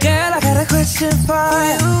 Girl, I got a question for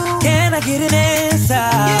you. Can I get an answer?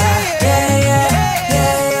 Yeah, yeah, yeah,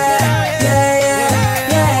 yeah, yeah,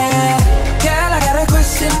 yeah. Girl, I got a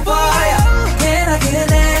question for you. Can I get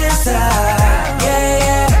an answer? Yeah,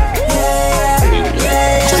 yeah, yeah, yeah, yeah, yeah.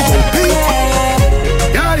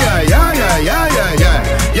 Yeah, yeah, yeah, yeah, yeah, yeah, yeah.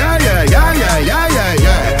 Yeah, yeah, yeah, yeah, yeah, yeah,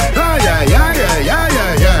 yeah. Ah, yeah, yeah, yeah, yeah,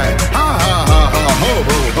 yeah, yeah. Ha, ha, ha, ha, ho,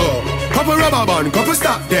 ho, ho. Couple rubber band, couple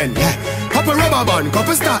stop then, yeah. Couple rubber band,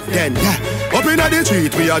 couple stop then, yeah. Up inna the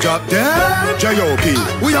street, we a drop dead. J.O.P.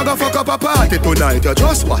 We a go fuck up a party tonight, you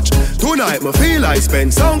just watch. Tonight, me feel I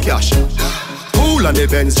spend some cash. Cool on the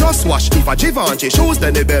Benz, just wash. If a Givenchy shoes,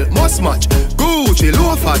 then the belt must match. Gucci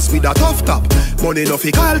loafers with a tough top. Money no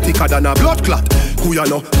fickle, thicker than a blood clot.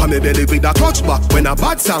 Kuyano, on me belly with a clutch back. When a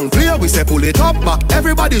bad song play, we say pull it up back.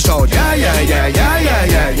 Everybody shout, yeah, yeah, yeah, yeah, yeah,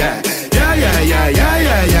 yeah, yeah. Yeah, yeah, yeah, yeah,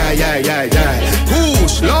 yeah, yeah, yeah, yeah, yeah.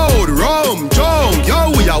 Push, load, rum, junk.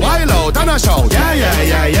 Yo, we a wild out and a shout. Yeah, yeah,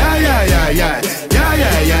 yeah, yeah, yeah, yeah, yeah. Yeah,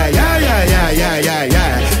 yeah, yeah, yeah, yeah, yeah, yeah, yeah,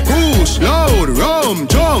 yeah. Push, load, rum,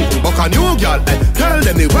 junk. Buck a new girl, tell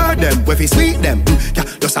them the word them, where fi sweet them. Yeah,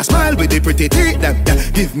 just a smile with the pretty teeth them. Yeah,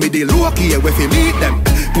 give me the look here, where fi meet them.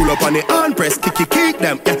 Pull up on the hand press, kick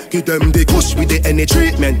them. Yeah, give them the kush with the any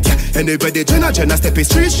treatment. Yeah, anybody Jenna step is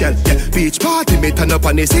street shell. Yeah, beach party me turn up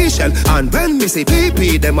on the seashell. And when me see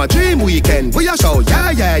PP, them a dream weekend. We a show,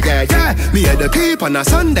 yeah, yeah, yeah, yeah. Me and the keep on a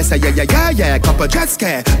Sunday say yeah, yeah, yeah, yeah. Couple jet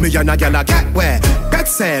scare, me and a gal a get where. Bet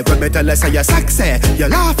say, when me tell her say you sexy, you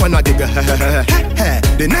laugh and a dig.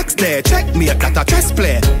 The next day, check me that a chess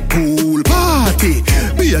play. Pool party,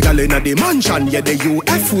 be a gal in a the mansion, yeah, the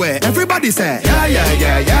UF way. Everybody say, yeah, yeah,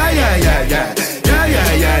 yeah, yeah, yeah, yeah, yeah. Yeah,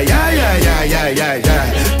 yeah, yeah, yeah, yeah, yeah, yeah, yeah,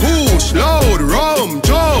 yeah. Push, load, rum,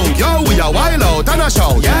 junk. Yo, we a wild out and a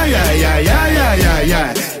shout. Yeah, yeah, yeah, yeah, yeah, yeah,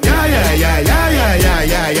 yeah. Yeah, yeah, yeah, yeah, yeah, yeah,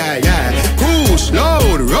 yeah, yeah, yeah. Push,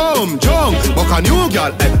 load, rum, junk. Buck a new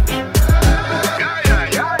girl.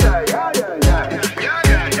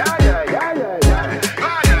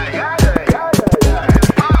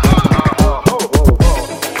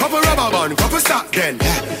 Couple stop then,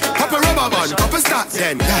 yeah. Couple rubber band, couple stop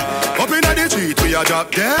then, yeah. Up inna the street, we a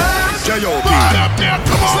drop dead. J.O.P.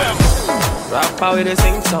 Come on. Rap out with a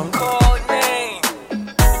sing song. Code name.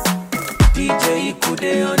 DJ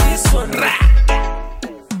Ikude on this one.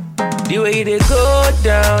 The way they go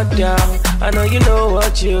down, down. I know you know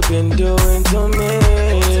what you've been doing to me.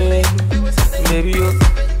 Baby,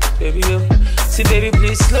 you. See, baby,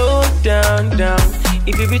 please slow down, down.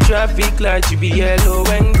 If you be traffic light, you be yellow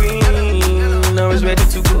and green. Now it's ready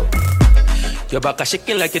to go. Your back are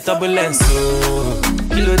shaking like a turbulence. So,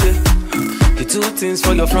 kilo day. The two things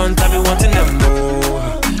for your front, I be wanting them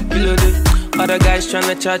more. Kilo day. Other guys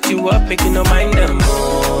tryna chat you up, making no mind them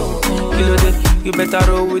more. Kilo day. You better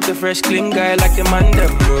roll with the fresh, clean guy like a man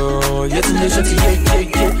them more. Yeah, to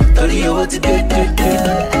yeah. Tell you what to do.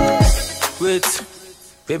 Wait,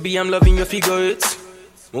 baby, I'm loving your figure eight.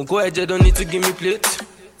 Won't go ahead, you don't need to give me plate.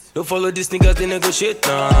 Don't follow these niggas, they negotiate.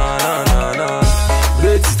 Nah.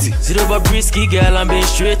 Great city, zero but brisky, girl, I'm being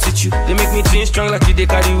straight with you. They make me twin strong like you, they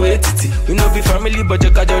carry weight. We know be family, but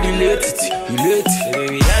you can't relate it. Relate it.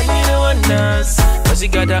 Baby, I need a one dance. Cause you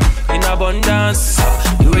got that in abundance.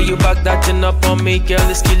 The way you back that chin up on me, girl,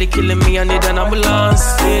 it's killing me, I need an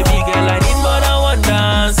ambulance. Baby girl, I need more than one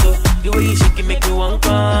dance. The way you shake it, make me one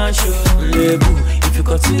conscious. If you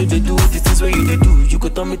continue to do the things where you do, you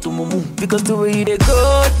could turn me to mumu. Because the way they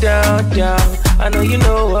go down, down, I know you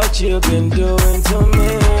know what you've been doing to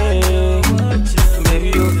me. Baby,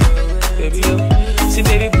 you. See,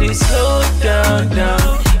 baby, please slow down,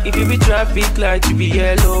 down. If you be traffic light, you be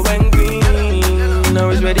yellow and green. Now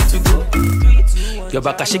it's ready to go. Your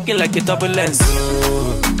back are shaking like a turbulence.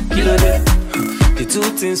 Kilo day. The two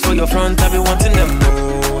things for your front, I be wanting them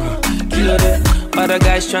more. Kilo day. Other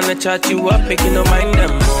guys tryna chat you up, making no mind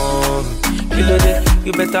them more. Kilo day.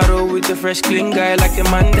 You better roll with the fresh, clean guy like a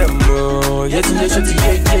man them more. Yeah. Tell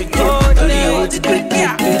you what to do.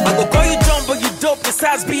 I go call you John, but you dope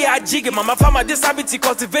besides B.I. jigging. Mama farmer, this habit you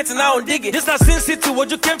cultivating, I don't dig it. This not Sin City, where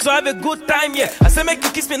you came to have a good time, yeah. I say make you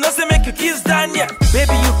kiss me, no say make you kiss Dan, yeah.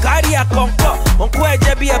 Baby, you carry a conquer. Uncle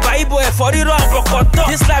Ejebi, a Baibo, a 40 round rocoto.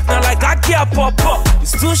 This life now like I care pop up.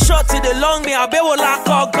 It's too short to the long, me, I be will like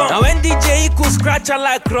a gun. Now when DJ could scratch her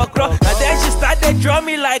like croc. Now then she started drum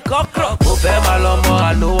me like okra. Mo fe malomo,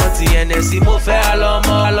 I know what the NSC. Mo fe alomo.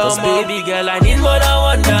 Cause baby girl, I need more than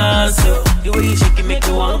one dance. The way you shake it make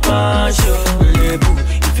me one punch.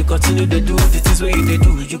 If you continue to do the things what you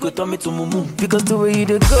do, you go turn me to mumu. Because the way you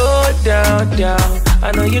go down, down,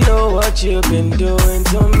 I know you know what you've been doing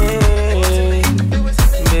to me.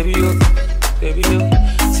 Baby you,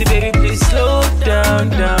 see baby please slow down,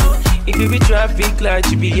 down. If you be traffic light,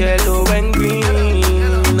 you be yellow and green.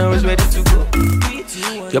 I was ready to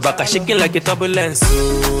go. Your back are shaking like a turbulence, so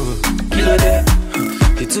kilo there.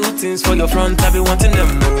 The two things for your front, I be wanting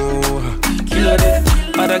them more. Kilo there.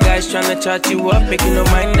 Other guys tryna chat you up, make you no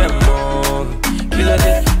mind them more. Kilo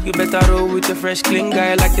there. You better roll with a fresh, clean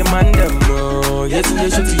guy like the man them more. Yes,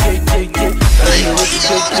 yes, yes, yeah.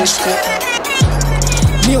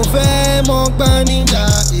 Me ò fẹ́ mọ gbọ́n níjà,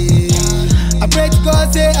 I pray to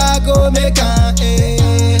God say I go make her,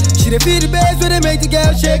 She dey feel the bass when they make the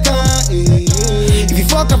girl shake her, If you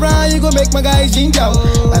fuck around, you gon' make my guys ginger.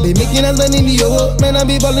 I be making us money in the yo, man I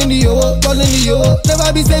be balling the yo,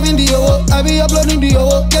 Never be saving the yo, I be uploading the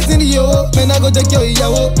yo, getting the yo. Man I go take your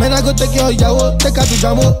yawo, take her to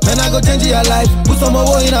Jamo. Man I go change your life, put some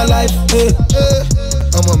more in her life,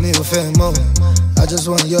 I'm a me fan more. I just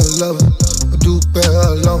want your love, do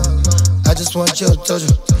better alone. I just want your touch.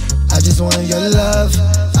 I just want your love,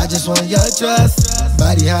 I just want your trust.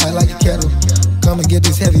 Body high like a kettle, come and get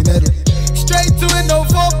this heavy metal. Straight to it, no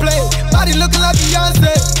foreplay. Body looking like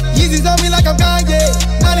Beyonce. Yeezys on me like I'm Kanye.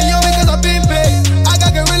 Not a young because I've been paid. I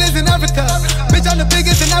got gorillas in Africa. Bitch, I'm the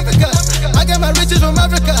biggest in Africa. I get my riches from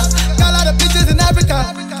Africa. Got a lot of bitches in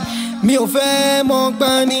Africa. Me ò fẹ́ mọ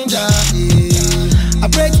gbọ́n níjà, I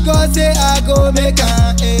pray to God say I go make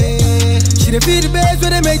her, She dey feel the bass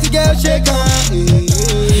when they make the girl shake her,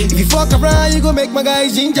 If you fuck around, you gon' make my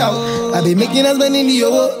guys ginger. I be making us money in the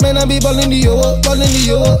yo, man I be balling the yo,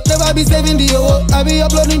 Never be saving the yo, I be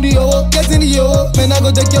uploading the yo, getting the yo. Man I go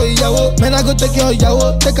take your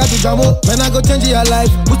yawo, take her to Jamo. Man I go change your life,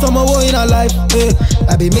 put some more in her life,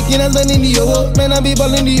 I be making us money in the yo, man I be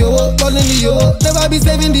balling the yo, Never be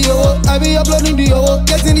saving the yo, I be uploading the yo,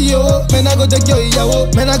 getting the yo. Man I go take your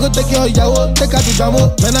yawo, take her to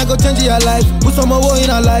Jamo. Man I go change your life, put some more in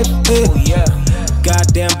her life, Oh yeah,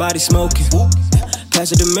 goddamn body smoking.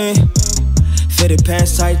 Pass it to me. Fitted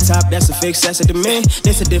pants, tight top, that's a fix, that's it to me.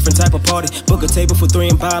 This a different type of party. Book a table for 3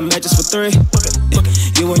 and buy matches for 3.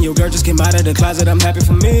 You and your girl just came out of the closet, I'm happy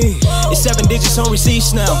for me. It's 7 digits on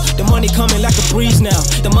receipts now. The money coming like a breeze now.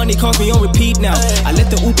 The money calls me on repeat now. I let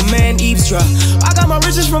the Uber man eavesdrop. I got my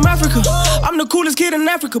riches from Africa. I'm the coolest kid in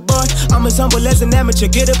Africa, boy. I'm as humble as an amateur.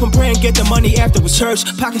 Get up and pray and get the money afterwards. Church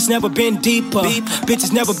pockets never been deeper.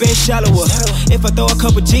 Bitches never been shallower. If I throw a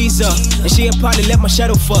couple G's up, and she'll probably let my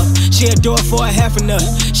shadow fuck. She'll do it for a half a nut.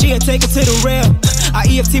 She'll take it to the rail. I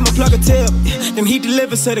EFT my plug a tip. Then he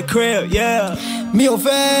delivers to the crib, yeah. Me ò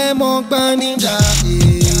fẹ́ mọ gbọ́n níjà,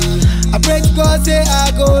 I pray to God say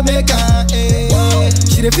I go make her,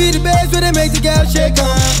 She dey feel the bass when they make the girl shake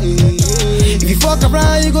her, If you fuck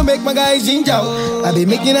around, you gon' make my guys ginger. I be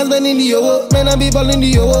making us money in the yo, man I be balling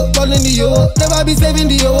the yo, Never be saving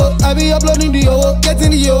the yo, I be uploading the yo,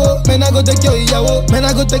 getting the yo. Man I go take your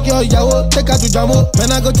yawo, take her to Jamo.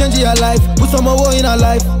 Man I go change your life, put some more in her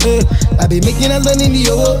life, I be making us money in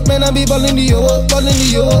the yo, man I be balling the yo,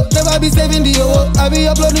 Never be saving the yo, I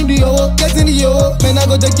be uploading the yo, getting the yo. Man I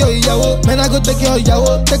go take your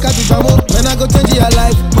yawo, take her to Jamo. Man I go change your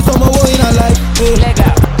life, put some more in her life, Leg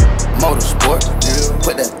out. Motorsport,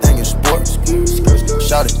 put that thing in sports.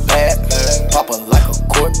 Shout it bad, pop her like a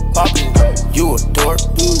court. You a dork,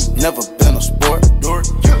 never been a sport.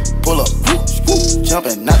 Pull up,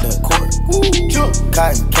 jumping out the court.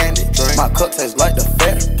 Cotton candy, my cup tastes like the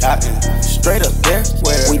fair. Straight up there,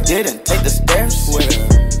 we didn't take the stairs.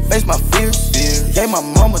 Face my fears, gave my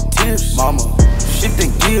mama tears.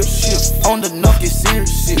 Shifting gears, on the knock get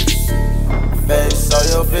serious. Face all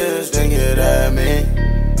your fears, then get at me.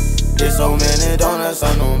 There's so many donuts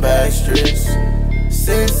on them back streets.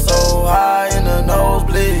 Sit so high in the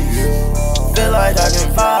nosebleed. Feel like I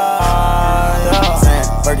can fly.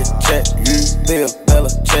 Burger check, Bill Bella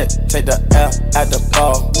check. Take the L at the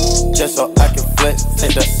ball, just so I can flex.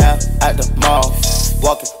 Take the L at the mall,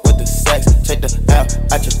 walking with the sex. Take the L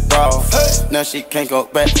at your bra. Now she can't go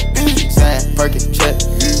back. Saying burger check,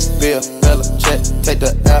 Bill Bella check. Take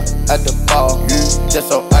the L at the ball, just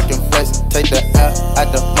so I can flex. face, take the L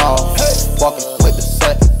at the mall. Walking with the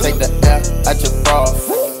set, take the L at your bra.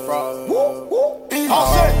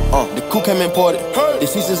 The coupe came imported. The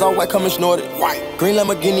seasons all white, coming snorted. Green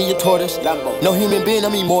Lamborghini, your tortoise. No human being,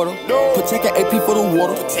 I'm immortal. Protect an AP for the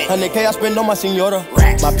water. 100K I spend on my senora.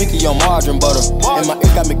 My pinky on margarine butter. And my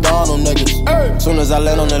ink got McDonald's niggas. Soon as I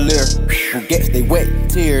land on the Lear, who gets they wet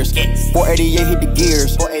tears. 488 hit the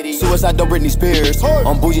gears. Suicide don't Britney Spears.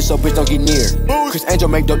 I'm bougie, so bitch don't get near. Chris Angel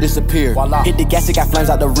make dope disappear. Hit the gas, it got flames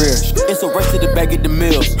out the rear. It's a race to the bag at the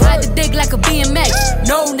mills. Ride the dick like a BMX.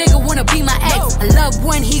 No nigga wanna be my ex. I love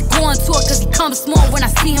when he going to it, cause he comes small. When I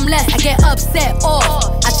see him less, I get upset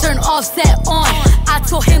off. I turn offset on. I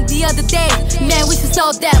told him the other day, man, we should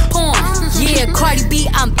sell that porn. Yeah, Cardi B,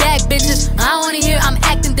 I'm back, bitches. I wanna hear I'm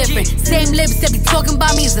acting different. Same lips that be talking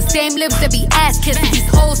about me is the same lips that be ass kissing. These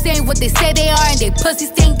hoes saying what they say they are and they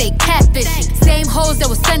pussies think they catfishing. Same hoes that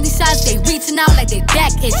was sending shots, they reaching out like they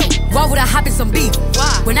back itching. Why would I hop in some beef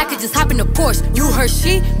when I could just hop in the Porsche? You heard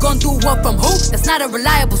she gon' do what from who? That's not a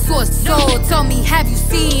reliable source. So tell me, have you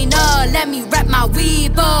seen her? Let me wrap my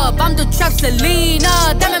weave up. I'm the trap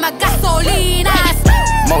Selena, dame my gasolina.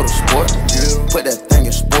 Motorsport, put that thing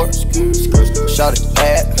in sports. Shot it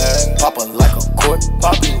bad, pop her like a court.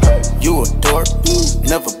 You a dork,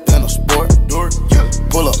 never been a sport.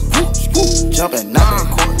 Pull up, jumping out the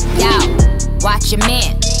court. Yo, watch your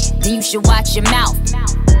man, then you should watch your mouth.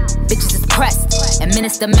 Bitches is pressed,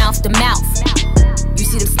 administer mouth to mouth. You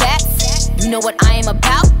see them stats? You know what I am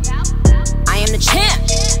about? I am the champ,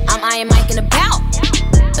 I'm Iron Mike and about.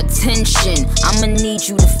 Attention, I'ma need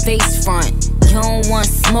you to face front. You don't want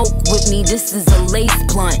smoke with me, this is a lace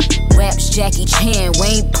blunt. Raps Jackie Chan, we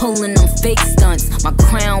ain't pulling them fake stunts. My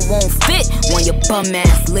crown won't fit on your bum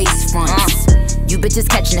ass lace fronts. You bitches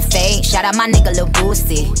catching the fade, shout out my nigga Lil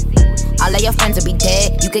Boosie. All of your friends will be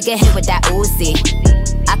dead, you could get hit with that Uzi.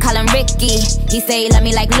 I call him Ricky, he say he love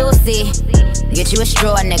me like Lucy. Get you a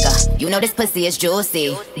straw, nigga, you know this pussy is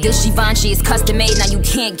juicy. This Givenchy is custom made, now you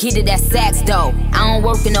can't get it at Saks though. I don't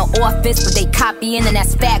work in the office, but they copying and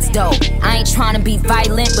that's facts though. I ain't trying to be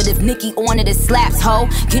violent, but if Nicki on it, it slaps, ho.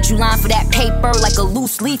 Get you line for that paper like a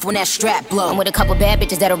loose leaf when that strap blow. I'm with a couple bad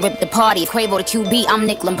bitches that'll rip the party. If Quavo the QB, I'm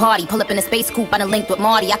Nick Lombardi. Pull up in a space coupe, I done linked with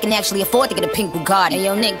Marty. I can actually afford to get a pink Bugatti. Hey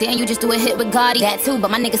yo Nick, damn you just do a hit with Gotti. That too, but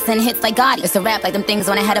my niggas send hits like Gotti. It's a rap like them things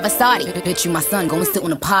on the head of a Saudi. Bitch, you my son, go and sit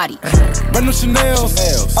on the potty. Brand new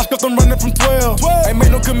Chanel's, I got them running from 12. Ain't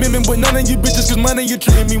made no commitment with none of you bitches, cause money you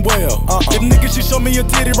treating me well. If niggas she show me your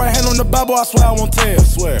titty, right hand on the Bible, I swear I won't tell.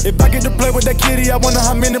 If I get to play with that kitty, I wonder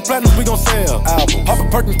how many platinums we gon' sell. Album, pop a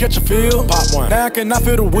perk and catch a feel. Pop one, now I cannot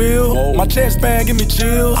feel the wheel. Whoa. My chest bag give me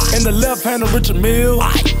chills. In the left hand of Richard Mill.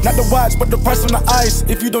 Not the watch, but the price on the ice.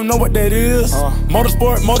 If you don't know what that is,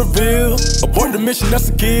 Motorsport, Motorville. Abort the mission, that's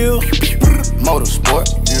a kill.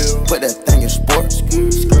 Motorsport, put that thing in sports.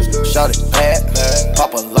 Shot it bad,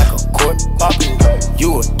 pop her like a court.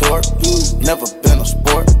 You a dork, never been a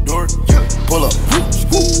sport. Pull up,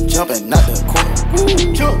 jumping out the court.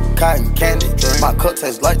 Cotton candy, my cup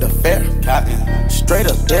tastes like the fair. Straight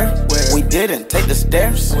up there, we didn't take the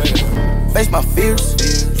stairs. Face my fears,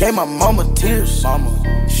 gave my mama tears.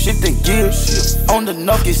 Shifting gears, on the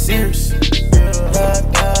knock get serious.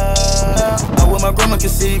 I wish my grandma could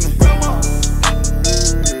see me.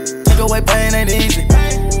 Take away pain ain't easy.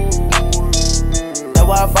 That's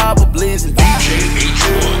why I vibe with blazing.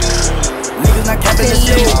 Niggas not capping the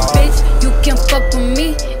shit. Bitch, you can fuck with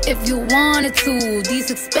me if you wanted to. These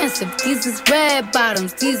expensive, these is red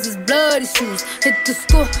bottoms, these is bloody shoes. Hit the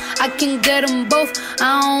school, I can get them both,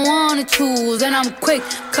 I don't wanna choose. And I'm quick,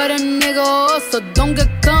 cut a nigga off, so don't get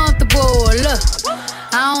comfortable. Look,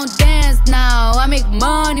 I don't dance now, I make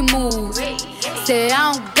money move. Say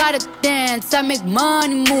I don't gotta dance, I make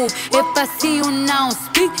money move. If I see you and I don't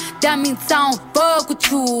speak, that means I don't fuck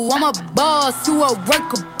with you. I'm a boss, you a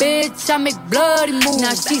worker, bitch, I make bloody moves.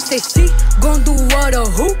 Now she say she gon' do what or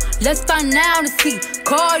who? Let's find out and see.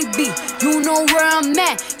 Cardi B, you know where I'm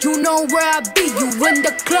at, you know where I be. You in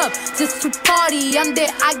the club, just to party, I'm there,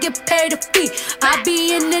 I get paid a fee. I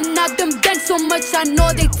be in and out them banks so much, I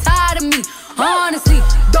know they tired of me. Honestly,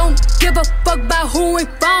 don't give a fuck about who in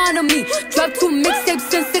front of me. Dropped 2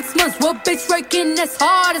 mixtapes in 6 months. What bitch working as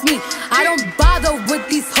hard as me? I don't bother with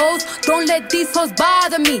these hoes. Don't let these hoes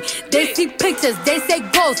bother me. They see pictures, they say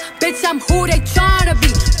goals. Bitch, I'm who they tryna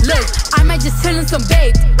be. Look, I might just chill in some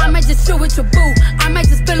babe. I might just chill with your boo. I might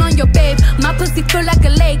just spill on your babe. My pussy feel like a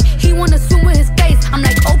lake. He wanna swim with his face. I'm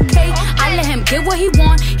like, okay. I let him get what he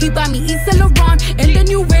want. He buy me East Saint Laurent and the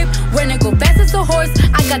new whip. When I go fast as a horse,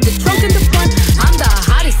 I got the trunk in the front. I'm the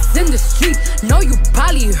hottest in the street. Know you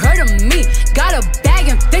probably heard of me. Got a bag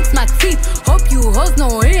and fix my teeth. Hope you hoes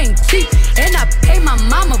know it ain't cheap.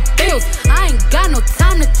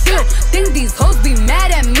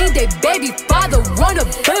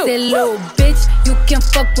 said, little bitch, you can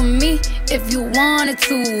fuck with me if you wanted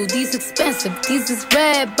to. These expensive, these is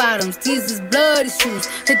red bottoms, these is bloody shoes.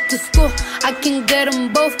 Hit the school, I can get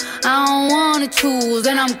them both, I don't wanna choose.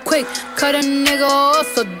 And I'm quick, cut a nigga off,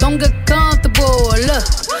 so don't get comfortable. Look,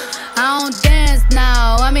 I don't dance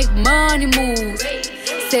now, I make money moves.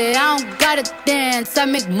 Say I don't gotta dance, I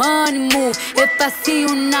make money move. If I see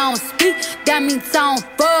you now speak, that means I don't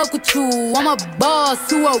fuck with you. I'm a boss,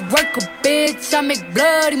 you a worker, bitch, I make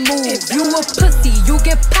bloody moves. If you a pussy, you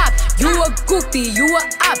get popped. You a goofy, you a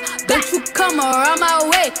op. Don't you come around my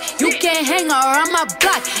way, you can't hang around my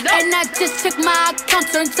block. And I just check my account,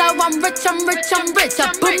 turns out I'm rich, I'm rich, I'm rich. I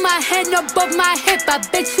put my hand above my hip, I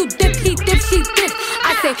bet you dip, he dip, she dip.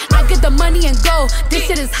 I say, I get the money and go, this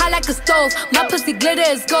shit is hot like a stove. My pussy glitter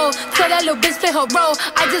is gold, tell that little bitch play her role.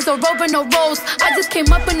 I just a rope and no rolls, I just came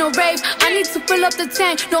up in a rave. I need to fill up the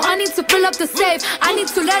tank, no I need to fill up the safe. I need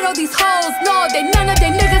to let all these hoes know they none of they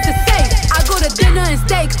niggas is safe. I go to dinner and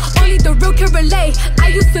steak, only the real can relate. I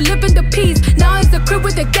used to live in the peace, now it's the crib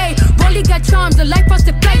with the gay. Rolly got charms, the life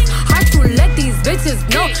frosted flakes. Hard to let these bitches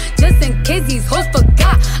know, just in case these hoes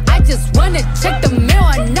forgot. I just wanna check the mail,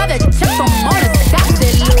 another check from all the stop.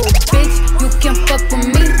 That little bitch, you can fuck with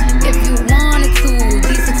me if you wanted to.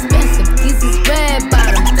 These expensive, these is red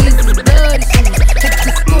bottoms, these is bloody shoes. Hit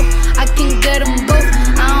the school, I can get them both,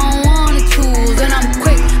 I don't wanna choose. And I'm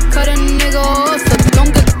quick, cut a nigga off, so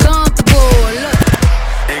don't get comfortable. Look.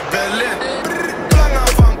 Ik ben lit, plannen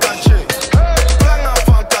van Katje, plannen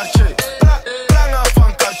van Katje, plannen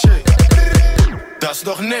van Katje. Dat is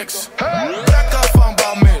nog niks, brakka van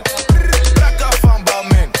Balmin, brakka van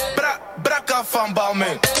Balmin, brakka van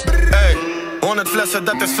Balmin. Hey, 100 flessen,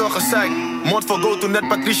 dat is veel gezeik. Moord voor go to net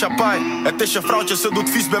Patricia Pai. Het is je vrouwtje, ze doet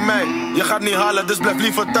vies bij mij. Je gaat niet halen, dus blijf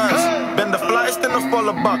liever thuis. Ben de flyest in een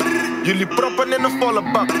volle bak, jullie proppen in een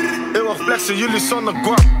volle bak. Eeuwig flexen, jullie zonder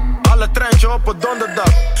guap. Alle treintje op het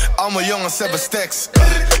donderdag. Al mijn jongens hebben stacks,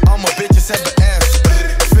 al mijn bitches hebben ass.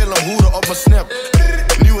 Veel hoeren op mijn snap.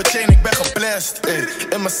 Nieuwe chain, ik ben geblest.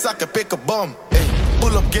 In mijn zak heb ik een bom.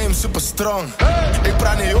 Pull-up game super strong. Ik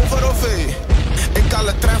praat niet over OV, ik haal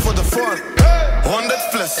het trein voor de vorm. 100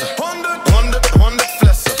 flessen, 100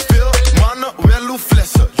 flessen. Veel mannen, wel hoe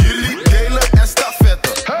flessen. Jullie delen en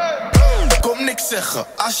stafetten. Kom niks zeggen,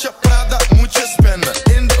 als je praat dan moet je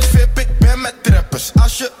spenden. In de VIP, ik ben met trappers.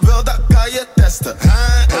 Als je wil dan kan je testen.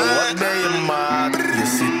 Wat ben je maat?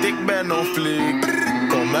 Je ziet ik ben on fleek.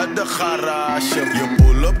 Kom uit de garage, je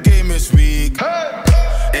pull-up game is weak.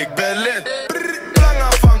 Ik ben lid,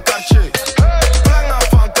 plannen van Katje, plannen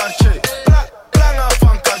van Katje, plannen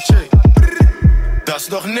van Katje. Dat is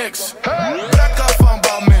nog niks, brakka van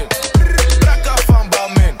Balmin, brakka van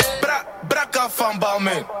Balmin, brakka van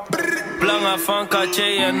Balmin. Plannen van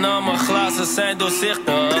Katje en al mijn glazen zijn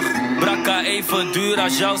doorzichtig. Brakka even duur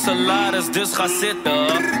als jouw salaris, dus ga zitten.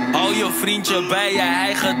 Hou je vriendje bij je,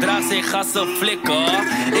 hij gedraagt zich, ga ze flikken.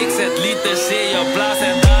 Ik zet liters in je blaas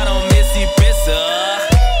en daarom is hij pissig.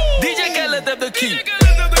 DJ Khaled heb de key,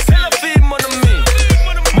 selfie money.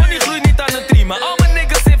 Money groeit niet aan een tree, maar al mijn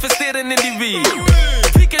niggas investeren in die weed.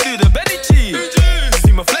 4 keer duurder, ben niet cheap.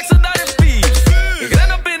 Zie me flexen daar in peace. Ik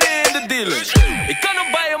ren op binnen in de dealers. Ik kan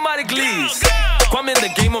hem bij maar ik lease. Kwam in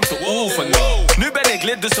de game om te oefenen. Nu ben ik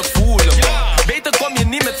lid, dus ze voelen me. Beter kom je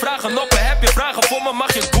niet met vragen op me. Heb je vragen voor me,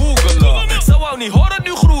 mag je googlen. Ze wou niet horen,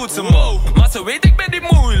 nu groet ze me. Maar ze weet, ik ben die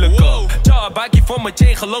moeilijke. Tja, bakkie voor mijn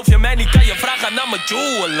chain, geloof je mij niet, kan je vragen naar mijn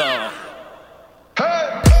jeweler.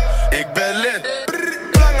 Ik ben lid,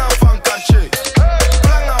 plannen van Katje,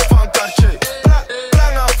 plannen van Katje,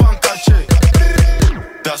 plannen van Katje.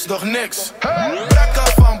 Dat is nog niks, brakka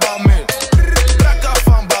van Balmin, brakka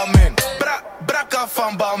van Balmin, brakka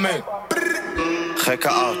van Balmin. Gekke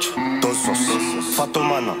oudje, dosos,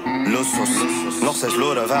 fatomana, losos. Nog steeds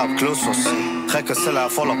loeren wij op klosos. Gekke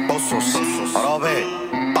cellen volle posos. Robby,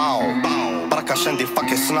 pauw, brakka shen die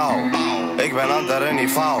fucking snauw. Ik ben ander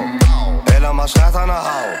niveau, helemaal schijt aan de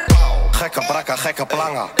hou. Gekke brakka, gekke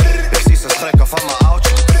planga. Ik zie ze schrikken van mijn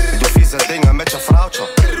oudje. Ik doe vieze dingen met je vrouwtje.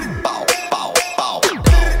 Pauw, pauw, pauw.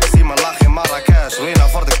 Zie me lach in Marrakesh, winnaar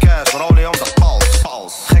voor de cash, rolie om de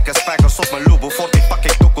pals. Gekke spijkers op mijn loop, voor die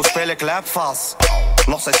fucking toekoe speel ik lap vast.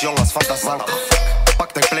 Nog steeds jongens van de zank.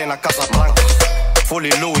 Pak de play naar Casablanca.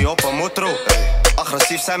 Fully Louis op een moetro.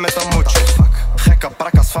 Agressief zijn met een moedje. Gekke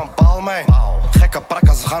brakkas van Balmain. Gekke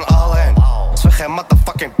brakkas gaan al heen. Zweg geen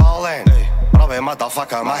motherfucking bal heen. Robby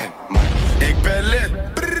motherfucker mij. Ik ben lid,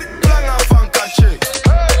 plannen van Katje,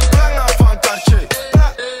 plannen van Katje,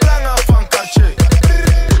 plannen van Katje.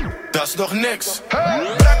 Dat is nog niks,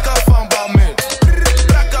 brakka van Balmin,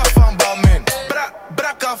 brakka van Balmin,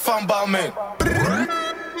 brakka van Balmin.